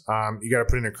address. You got to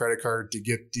put in a credit card to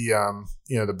get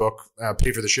the book,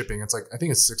 pay for the shipping. It's I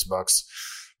think it's $6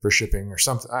 for shipping or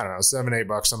something. I don't know,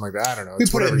 $7-8, something like that. I don't know.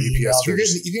 It's whatever UPS. You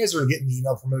guys are getting the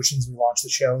email promotions. We launched the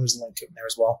show. There's a link to it in there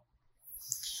as well.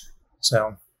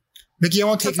 So, Mickey, I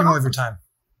won't take any more of your time.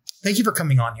 Thank you for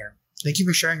coming on here. Thank you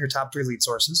for sharing your top 3 lead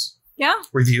sources. Yeah.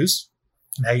 Reviews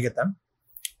and how you get them.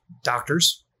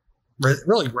 Doctors,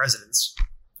 really residents,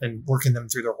 and working them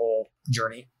through their whole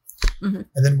journey. Mm-hmm.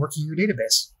 And then working your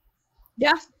database.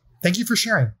 Yeah. Thank you for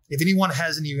sharing. If anyone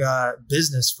has any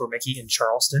business for Mickey in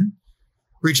Charleston,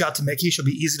 reach out to Mickey. She'll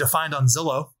be easy to find on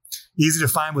Zillow, easy to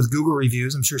find with Google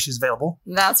reviews. I'm sure she's available.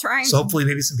 That's right. So hopefully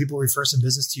maybe some people refer some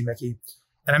business to you, Mickey.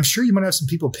 And I'm sure you might have some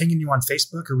people pinging you on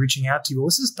Facebook or reaching out to you. Well,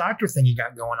 what's this doctor thing you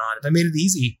got going on? If I made it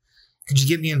easy, could you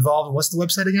get me involved? And what's the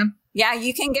website again? Yeah,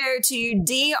 you can go to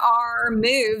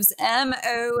drmoves,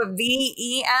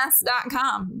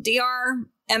 MOVES.com,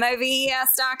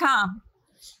 drmoves.com.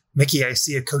 Mickey, I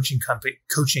see a coaching company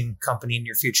in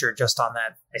your future just on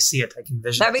that. I see it. I can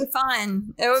vision That'd be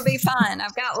fun. It would be fun.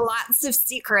 I've got lots of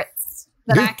secrets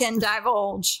that I can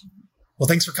divulge. Well,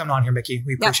 thanks for coming on here, Mickey.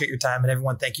 We appreciate your time. And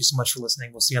everyone, thank you so much for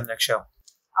listening. We'll see you on the next show.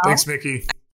 Thanks, Mickey.